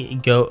 simply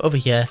go over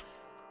here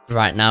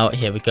right now.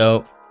 Here we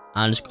go,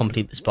 and just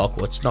complete this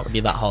parkour. It's not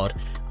really that hard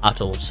at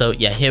all. So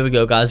yeah, here we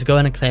go, guys. Go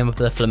ahead and claim up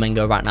the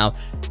flamingo right now.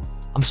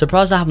 I'm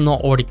surprised I have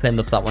not already claimed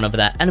up that one over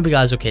there. Anyway,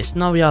 guys, okay, so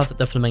now we have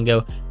the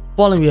flamingo.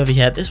 Follow me over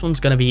here. This one's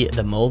going to be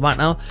the mole right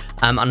now,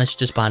 and it's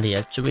just behind here.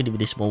 It's a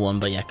really small one,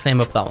 but yeah,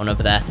 claim up that one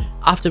over there.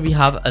 After we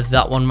have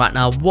that one right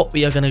now, what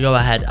we are going to go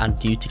ahead and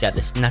do to get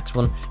this next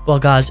one, well,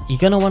 guys, you're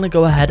going to want to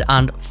go ahead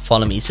and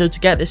follow me. So to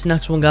get this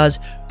next one, guys,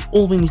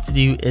 all we need to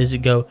do is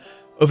go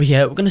over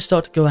here. We're going to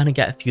start to go ahead and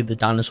get a few of the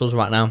dinosaurs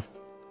right now.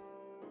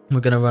 We're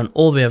going to run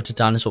all the way over to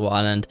Dinosaur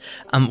Island.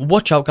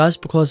 Watch out, guys,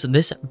 because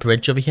this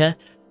bridge over here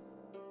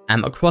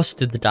across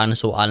to the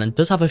Dinosaur Island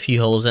does have a few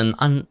holes in,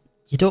 and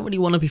you don't really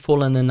want to be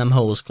falling in them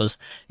holes because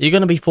you're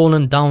going to be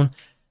falling down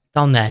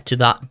there to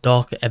that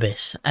dark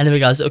abyss. Anyway,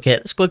 guys, okay,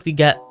 let's quickly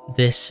get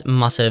this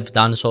massive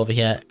dinosaur over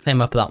here.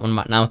 Claim up that one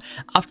right now.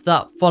 After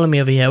that, follow me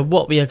over here.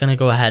 What we are going to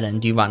go ahead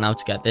and do right now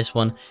to get this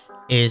one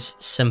is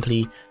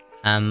simply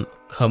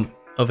come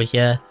over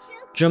here,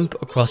 jump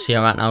across here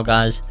right now,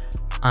 guys,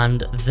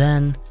 and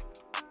then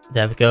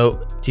there we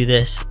go, do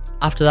this.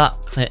 After that,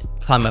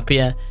 climb up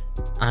here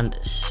and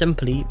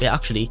simply, wait,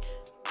 actually,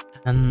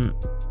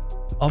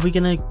 are we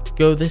gonna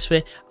go this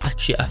way?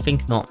 Actually, I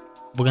think not.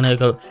 We're gonna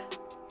go,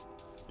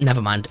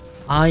 never mind,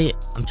 I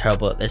am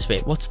terrible at this way.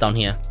 What's down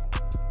here?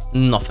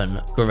 Nothing.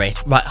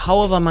 Great. Right,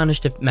 how have I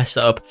managed to mess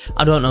it up?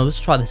 I don't know. Let's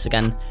try this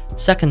again.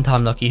 Second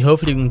time lucky.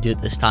 Hopefully we can do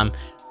it this time.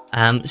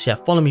 So yeah,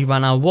 follow me right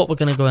now. What we're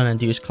gonna go ahead and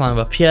do is climb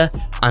up here,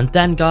 and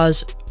then,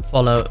 guys,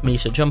 follow me.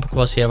 So jump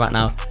across here right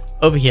now,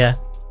 over here,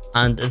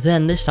 and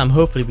then this time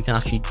hopefully we can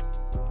actually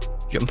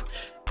jump.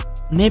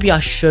 Maybe I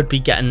should be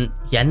getting,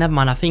 yeah, never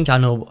mind. I think I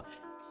know what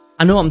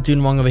I'm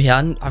doing wrong over here.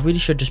 I really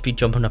should just be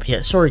jumping up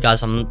here. Sorry,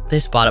 guys, I'm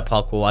this bad at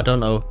parkour. I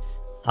don't know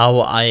how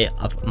I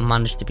have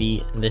managed to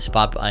be this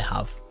bad, but I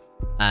have.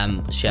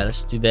 So yeah,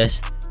 let's do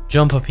this.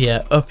 Jump up here,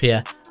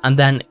 and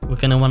then we're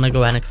gonna want to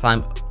go ahead and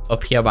climb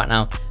up here right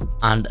now,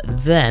 and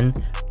then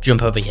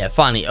jump over here.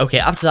 Finally, okay,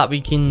 after that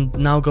we can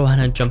now go ahead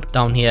and jump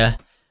down here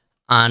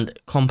and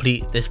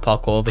complete this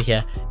parkour over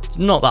here. It's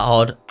not that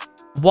hard.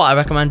 What I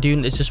recommend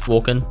doing is just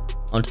walking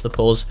onto the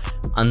poles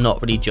and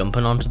not really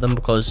jumping onto them,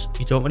 because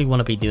you don't really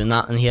want to be doing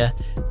that in here,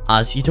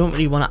 as you don't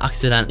really want to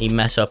accidentally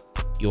mess up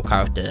your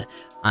character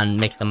and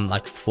make them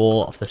like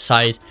fall off the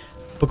side,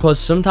 because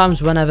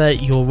sometimes whenever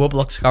your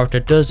Roblox character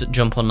does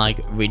jump on like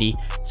really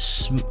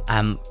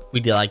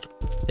like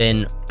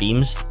thin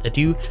beams, they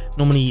do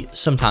normally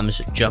sometimes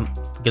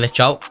glitch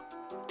out.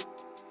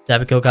 There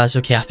we go, guys.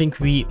 Okay, I think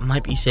we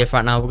might be safe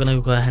right now. We're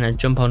gonna go ahead and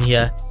jump on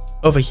here,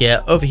 over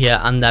here,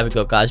 and there we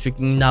go, guys. We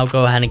can now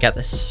go ahead and get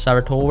the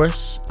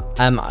Ceratosaurus.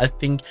 I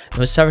think it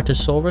was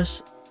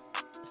Ceratosaurus.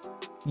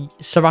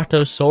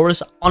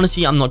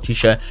 Honestly, I'm not too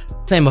sure.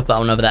 Claim up that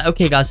one over there.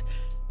 Okay, guys,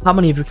 how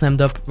many have you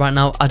claimed up right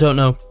now? I don't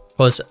know,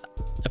 because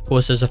of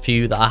course there's a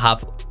few that I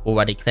have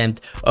already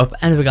claimed up.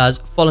 Anyway, guys,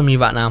 follow me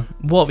right now.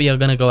 What we are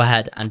gonna go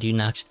ahead and do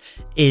next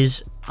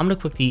is I'm gonna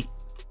quickly,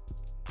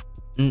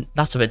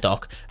 that's a bit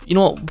dark. You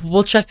know what,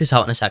 we'll check this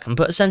out in a second,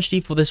 but essentially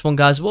for this one,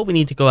 guys, what we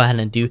need to go ahead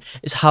and do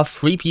is have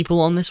 3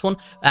 people on this one.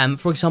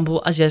 For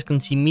example, as you guys can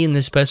see, me and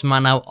this person right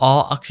now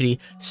are actually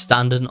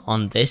standing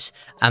on this.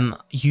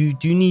 You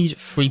do need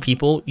 3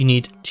 people. You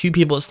need 2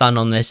 people to stand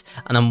on this,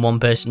 and then 1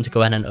 person to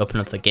go ahead and open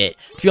up the gate.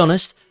 To be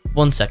honest,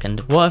 1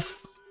 second, what if,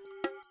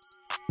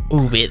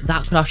 oh wait,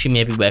 that could actually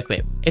maybe work.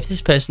 Wait, if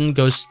this person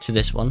goes to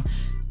this one,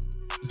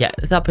 yeah,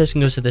 if that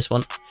person goes to this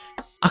one,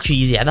 actually,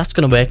 yeah, that's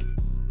gonna work.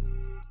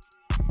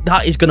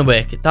 That is gonna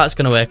work. That's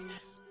gonna work.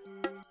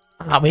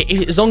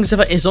 Wait, as long as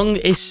I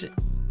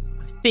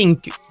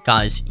think,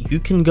 guys, you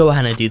can go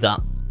ahead and do that.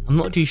 I'm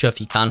not too sure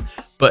if you can,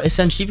 but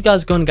essentially, if you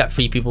guys go and get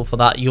 3 people for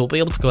that, you'll be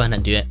able to go ahead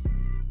and do it.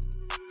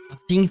 I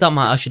think that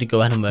might actually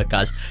go ahead and work,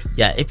 guys.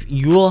 Yeah, if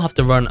you will have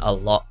to run a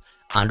lot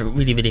and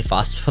really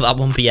fast for that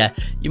one, but yeah,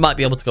 you might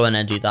be able to go in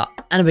and do that.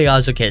 Anyway,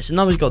 guys, okay, so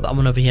now we've got that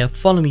one over here.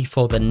 Follow me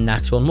for the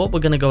next one. What we're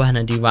gonna go ahead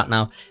and do right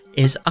now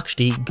is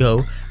actually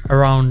go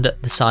around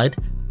the side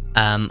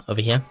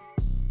over here,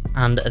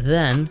 and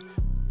then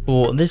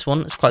for this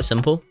one, it's quite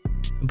simple.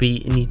 We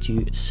need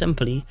to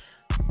simply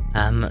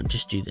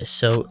just do this.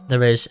 So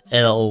there is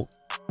a little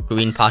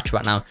green patch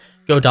right now.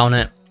 Go down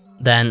it,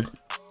 then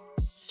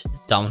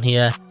down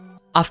here.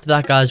 After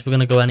that, guys, we're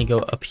gonna go ahead and go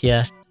up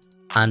here,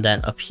 and then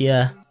up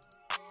here,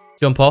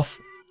 jump off,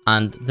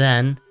 and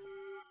then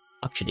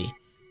actually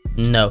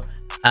no,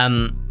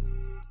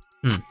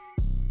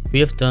 we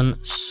have done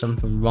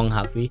something wrong,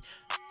 have we?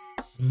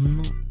 I'm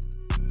not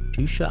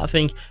too sure. I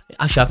think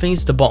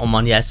it's the bottom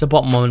one. Yeah, it's the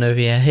bottom one over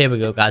here. Here we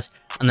go, guys,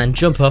 and then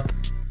jump up,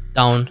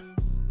 down,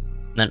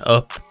 and then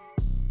up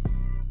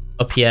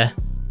here,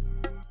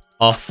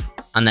 off,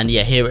 and then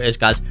yeah, here it is,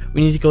 guys.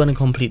 We need to go in and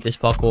complete this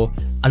parkour.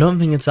 I don't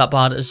think it's that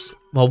bad. As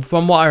well,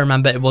 from what I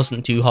remember, it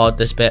wasn't too hard,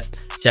 this bit.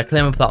 So yeah,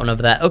 claim up that one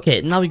over there.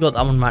 Okay, now we got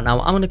that one right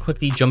now. I'm gonna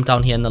quickly jump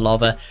down here in the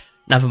lava.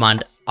 Never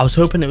mind, I was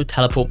hoping it would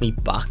teleport me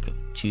back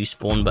to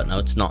spawn, but no,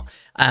 it's not.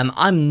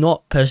 I'm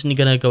not personally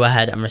gonna go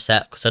ahead and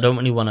reset because I don't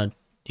really want to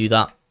do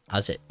that,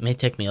 as it may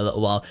take me a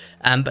little while.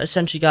 But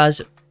essentially,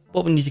 guys,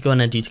 what we need to go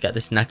in and do to get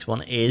this next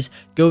one is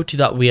go to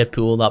that weird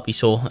pool that we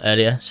saw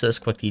earlier. So let's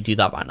quickly do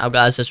that right now,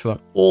 guys. Let's run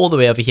all the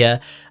way over here,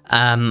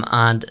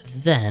 and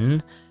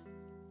then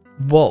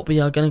what we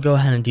are going to go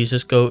ahead and do is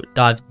just go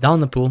dive down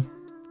the pool.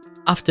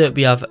 After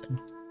we have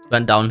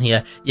went down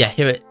here, yeah,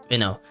 here it,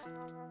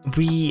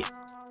 we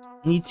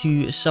need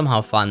to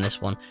somehow find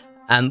this one,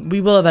 and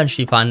we will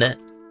eventually find it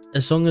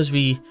as long as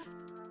we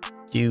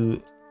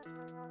do,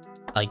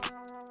 like, to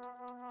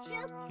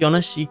be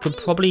honest, you could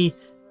probably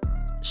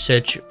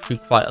search through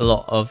quite a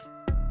lot of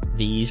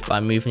these by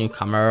moving your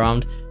camera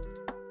around.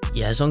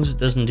 Yeah, as long as it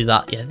doesn't do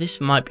that. Yeah,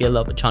 this might be a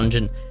little bit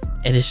challenging.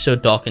 It is so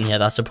dark in here,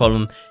 that's a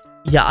problem.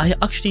 Yeah, I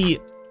actually,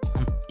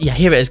 yeah,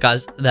 here it is,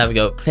 guys. There we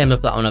go. Claimed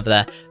up that one over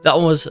there. That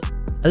one was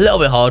a little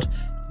bit hard.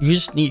 You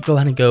just need to go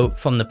ahead and go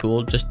from the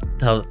pool just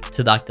to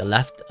like the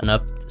left and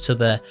up. So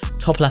the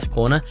top left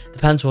corner,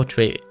 depends which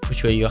way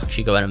you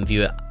actually go ahead and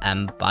view it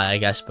by, I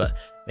guess. But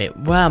wait,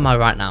 where am I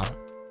right now?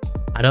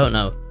 I don't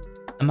know.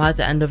 Am I at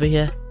the end over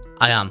here?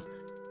 I am.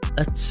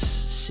 Let's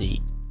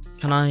see.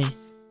 Can I?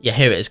 Yeah,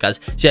 here it is, guys.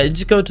 So yeah,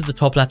 just go to the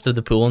top left of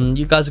the pool, and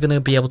you guys are going to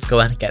be able to go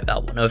ahead and get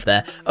that one over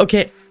there.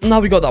 Okay, now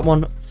we got that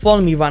one.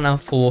 Follow me right now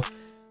for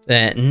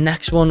the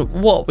next one.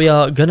 What we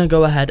are going to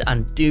go ahead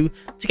and do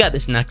to get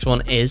this next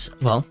one is,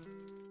 well,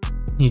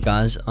 you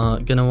guys are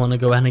going to want to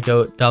go ahead and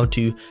go down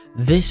to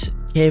this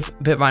cave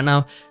bit right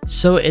now.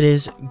 So it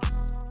is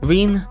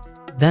green,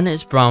 then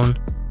it's brown,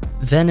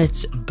 then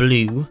it's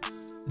blue,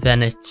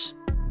 then it's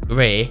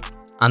grey,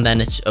 and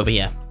then it's over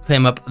here.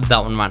 Claim up that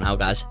one right now,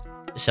 guys.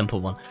 Simple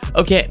one.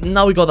 Okay,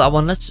 now we got that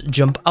one. Let's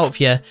jump out of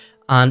here,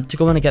 and to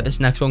go in and get this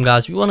next one,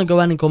 guys, we want to go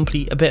in and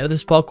complete a bit of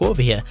this parkour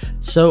over here.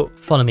 So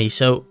follow me.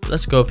 So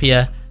let's go up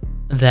here,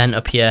 then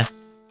up here.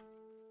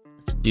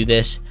 Let's do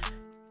this,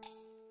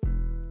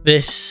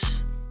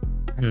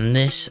 and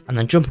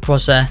then jump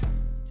across there. Do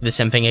the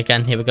same thing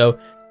again. Here we go,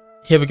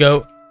 here we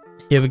go,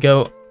 here we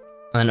go,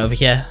 and then over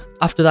here.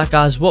 After that,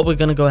 guys, what we're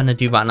gonna go in and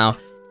do right now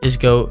is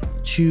go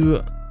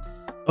to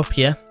up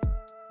here.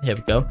 Here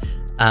we go,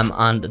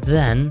 and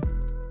then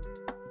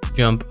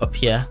jump up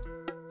here.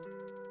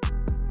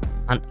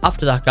 And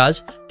after that,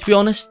 guys, to be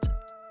honest,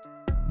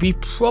 we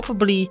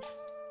probably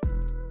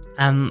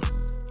you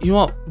know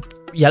what,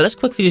 yeah, let's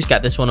quickly just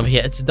get this one over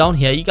here. It's down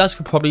here. You guys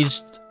could probably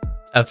just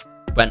have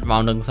went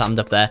round and climbed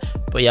up there,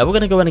 but yeah, we're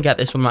gonna go in and get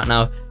this one right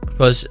now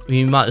because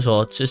we might as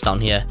well. It's just down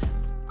here,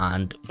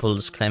 and we'll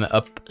just claim it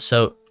up.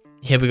 So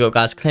here we go,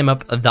 guys. Claim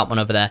up that one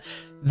over there.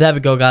 There we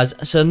go, guys.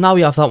 So now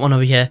we have that one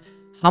over here.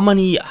 How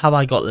many have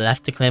I got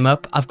left to claim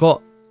up? I've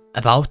got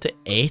about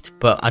 8,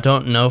 but I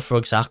don't know for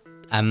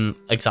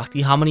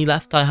exactly how many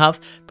left I have,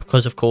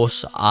 because of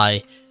course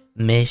I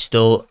may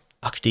still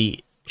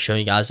actually show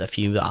you guys a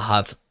few that I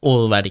have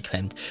already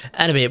claimed.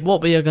 Anyway,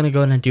 what we are going to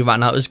go in and do right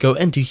now is go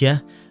into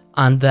here,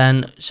 and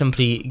then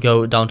simply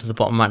go down to the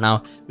bottom right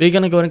now. We're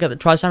going to go in and get the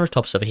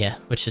Triceratops over here,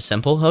 which is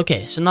simple.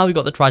 Okay, so now we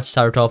got the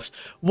Triceratops.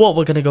 What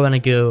we're going to go in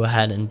and go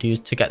ahead and do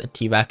to get the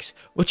T-Rex,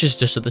 which is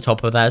just at the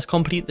top of there, is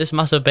complete this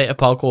massive bit of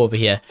parkour over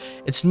here.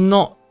 It's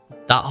not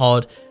that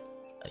hard,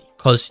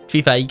 because to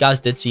be fair, you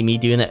guys did see me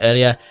doing it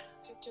earlier.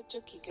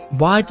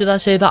 Why did I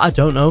say that? I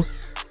don't know.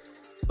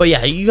 But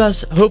yeah, you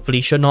guys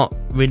hopefully should not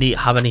really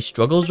have any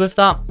struggles with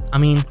that. I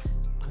mean,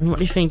 I don't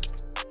really think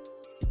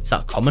it's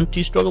that common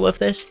to struggle with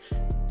this.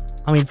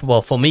 I mean,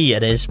 well, for me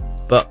it is,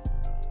 but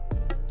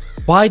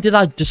why did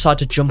I decide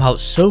to jump out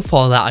so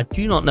far that I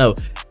do not know.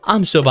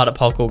 I'm so bad at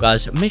parkour,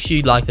 guys. Make sure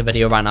you like the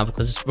video right now,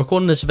 because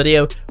recording this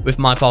video with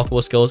my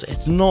parkour skills,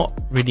 it's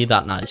not really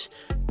that nice.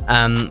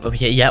 Over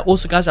here, yeah,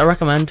 also guys, I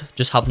recommend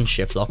just having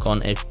shift lock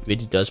on. It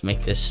really does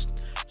make this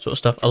sort of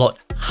stuff a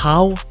lot.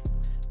 How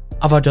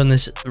have I done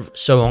this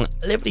so wrong?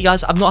 Literally,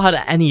 guys, I've not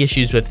had any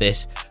issues with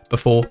this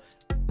before,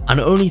 and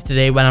only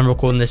today when I'm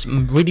recording this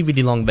really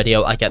long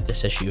video I get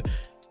this issue.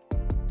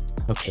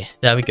 Okay,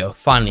 there we go.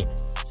 Finally,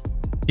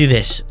 do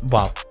this.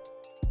 Wow,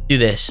 do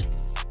this.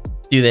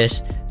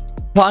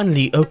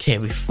 Finally, okay,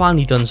 we've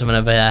finally done something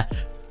over here.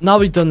 Now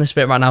we've done this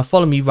bit right now,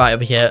 follow me right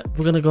over here.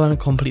 We're gonna go and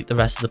complete the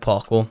rest of the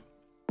parkour.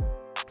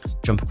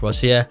 Jump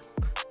across here,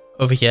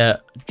 over here,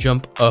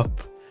 jump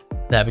up,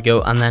 there we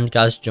go, and then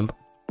guys jump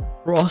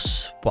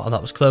across. Wow,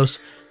 that was close.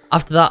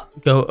 After that,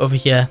 go over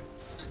here,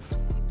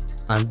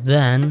 and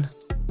then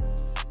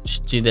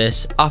just do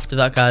this. After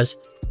that, guys,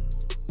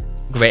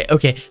 great.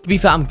 Okay, to be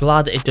fair, I'm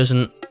glad it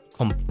doesn't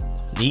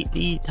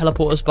completely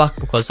teleport us back,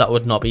 because that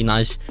would not be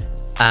nice.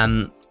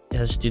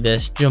 Let's do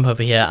this, jump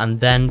over here, and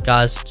then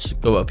guys just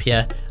go up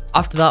here.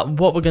 After that,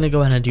 what we're going to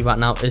go ahead and do right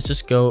now is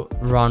just go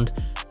around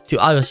to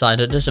either side.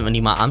 It doesn't really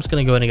matter. I'm just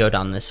going to go in and go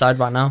down this side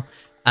right now,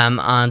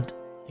 and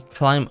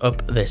climb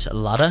up this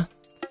ladder.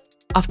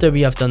 After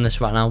we have done this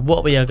right now,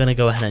 what we are going to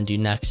go ahead and do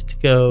next to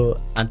go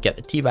and get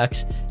the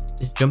T-Rex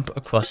is jump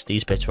across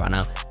these bits right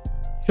now.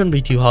 Shouldn't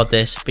be too hard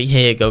this, but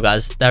here you go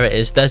guys, there it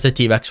is. There's the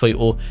T-Rex for you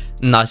all,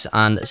 nice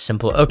and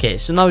simple. Okay,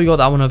 so now we got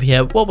that one over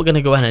here. What we're going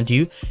to go ahead and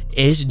do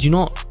is do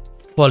not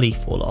fully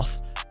fall off.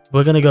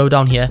 We're going to go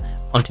down here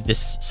onto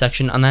this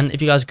section, and then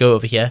if you guys go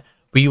over here,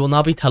 we will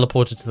now be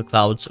teleported to the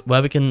clouds,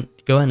 where we can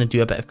go ahead and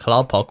do a bit of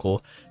cloud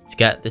parkour to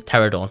get the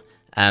pterodon.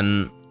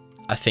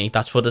 I think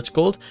that's what it's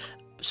called.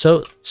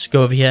 So just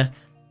go over here,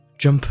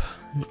 jump.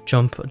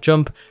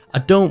 I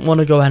don't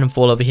want to go ahead and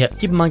fall over here.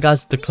 Keep in mind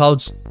guys, the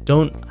clouds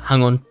don't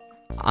hang on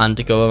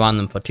and go around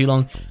them for too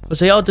long, because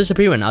they are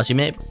disappearing, as you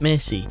may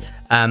see.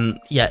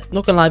 Yeah,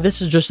 not gonna lie,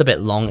 this is just a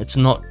bit long. It's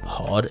not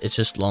hard, it's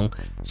just long,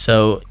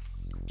 so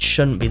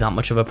shouldn't be that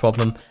much of a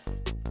problem.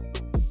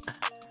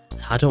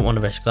 I don't want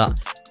to risk that.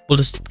 We'll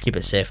just keep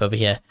it safe over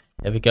here.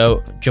 There we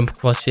go, jump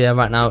across here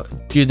right now,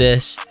 do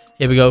this.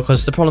 Here we go,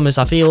 because the problem is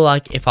I feel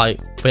like if I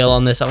fail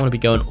on this, I'm going to be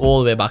going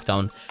all the way back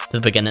down to the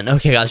beginning.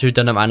 Okay guys, we've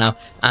done it right now,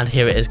 and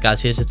here it is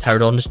guys. Here's the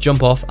pterodon. Just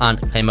jump off and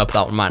climb up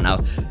that one right now.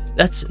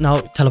 Let's now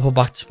teleport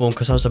back to spawn,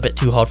 because that was a bit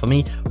too hard for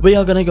me. We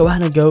are going to go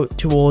ahead and go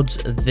towards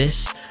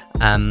this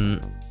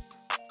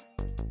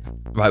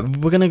right,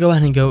 we're going to go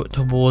ahead and go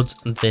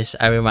towards this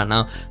area right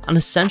now, and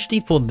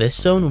essentially for this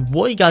zone,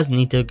 what you guys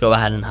need to go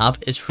ahead and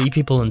have is 3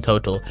 people in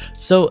total.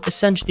 So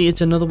essentially it's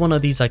another one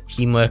of these like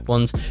teamwork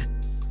ones.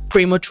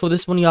 Pretty much for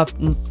this one, you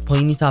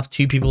need to have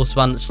 2 people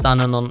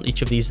standing on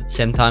each of these at the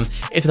same time.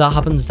 If that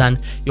happens, then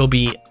you'll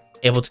be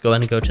able to go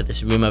in and go to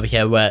this room over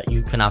here, where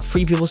you can have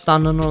 3 people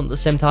standing on at the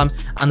same time.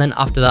 And then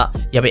after that,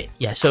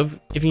 so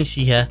if you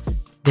see here,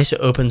 this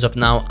opens up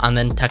now, and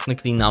then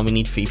technically now we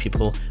need 3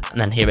 people.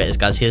 And then here it is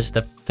guys, here's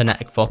the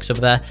phonetic fox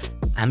over there.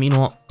 You know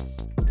what,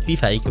 to be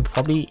fair, you could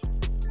probably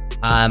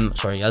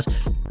sorry guys,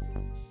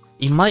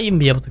 you might even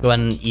be able to go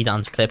in and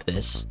edance clip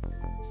this.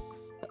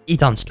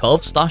 Edance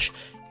 12 slash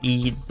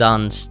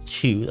edance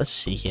 2. Let's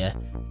see here.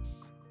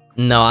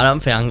 No, I don't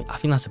think I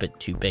think that's a bit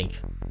too big.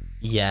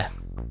 Yeah,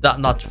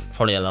 that's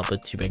probably a little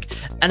bit too big.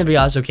 Anyway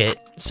guys, okay,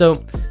 so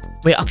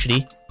wait,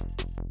 actually,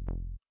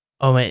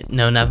 oh wait,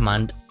 no, never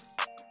mind.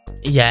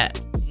 Yeah,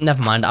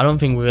 never mind, I don't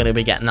think we're going to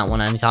be getting that one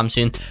anytime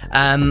soon.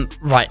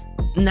 Right,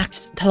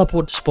 next,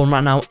 teleport to spawn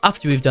right now.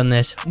 After we've done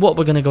this, what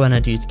we're going to go in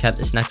and do to get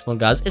this next one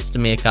guys, it's the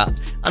meerkat,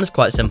 and it's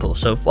quite simple.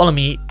 So follow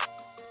me,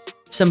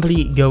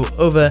 simply go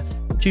over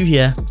to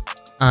here,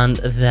 and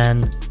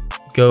then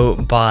go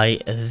by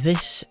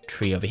this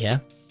tree over here.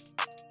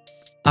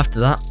 After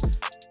that,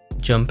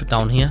 jump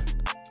down here,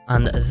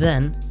 and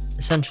then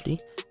essentially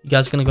you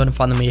guys are going to go and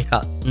find the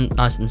meerkat.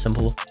 Nice and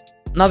simple.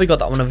 Now we got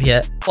that one over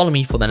here, follow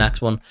me for the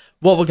next one.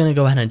 What we're going to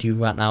go ahead and do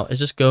right now is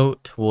just go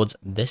towards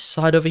this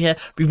side over here.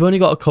 We've only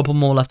got a couple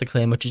more left to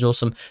claim, which is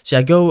awesome. So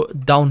yeah, go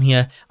down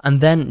here,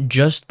 and then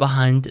just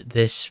behind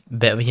this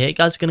bit over here, you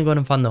guys are going to go ahead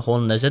and find the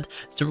horn lizard.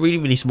 It's a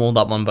really small,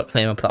 that one, but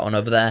claim up that one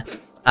over there.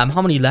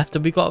 How many left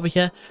have we got over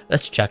here?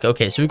 Let's check.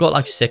 Okay, so we've got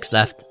like 6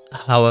 left.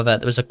 However,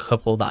 there was a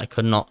couple that I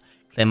could not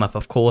claim up,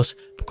 of course,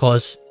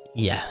 because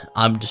yeah,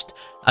 I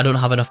don't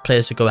have enough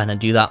players to go ahead and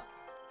do that.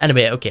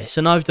 Anyway, okay,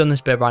 so now I've done this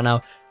bit right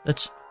now.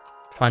 Let's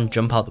try and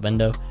jump out the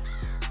window,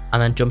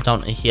 and then jump down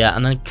to here,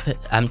 and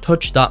then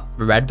touch that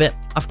red bit.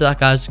 After that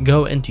guys,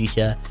 go into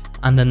here,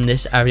 and then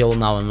this area will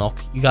now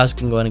unlock. You guys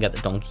can go in and get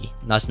the donkey.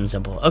 Nice and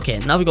simple. Okay,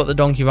 now we got the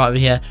donkey right over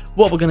here.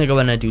 What we're going to go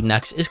in and do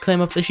next is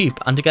claim up the sheep,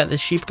 and to get this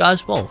sheep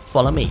guys, well,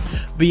 follow me.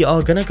 We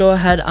are going to go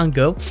ahead and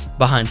go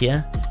behind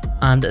here,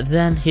 and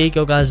then here you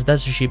go guys,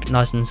 there's the sheep.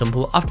 Nice and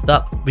simple. After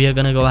that, we are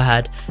going to go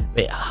ahead,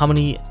 wait, how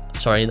many,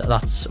 sorry,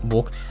 that's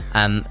walk,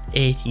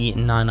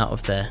 89 out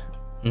of the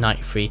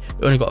 93.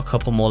 We only got a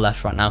couple more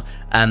left right now.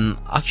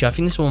 Actually, I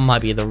think this one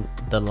might be the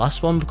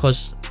last one,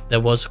 because there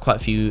was quite a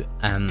few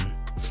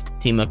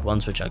teamwork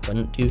ones which I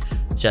couldn't do.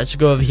 So let's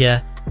go over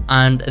here,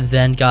 and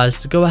then guys,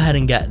 to go ahead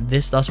and get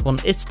this last one,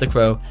 it's the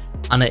crow,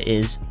 and it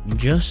is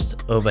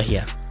just over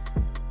here.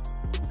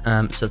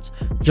 So let's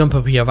jump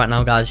over here right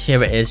now guys.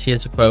 Here it is,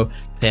 here's the crow.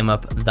 Claim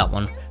up that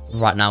one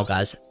right now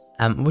guys.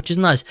 which is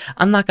nice.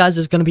 And that, guys,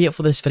 is going to be it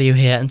for this video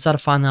here. Instead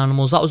of Find the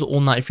Animals, that was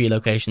all 93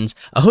 locations.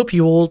 I hope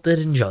you all did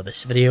enjoy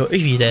this video.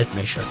 If you did,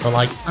 make sure to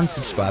like and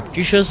subscribe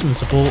to show some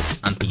support,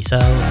 and peace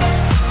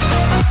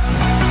out.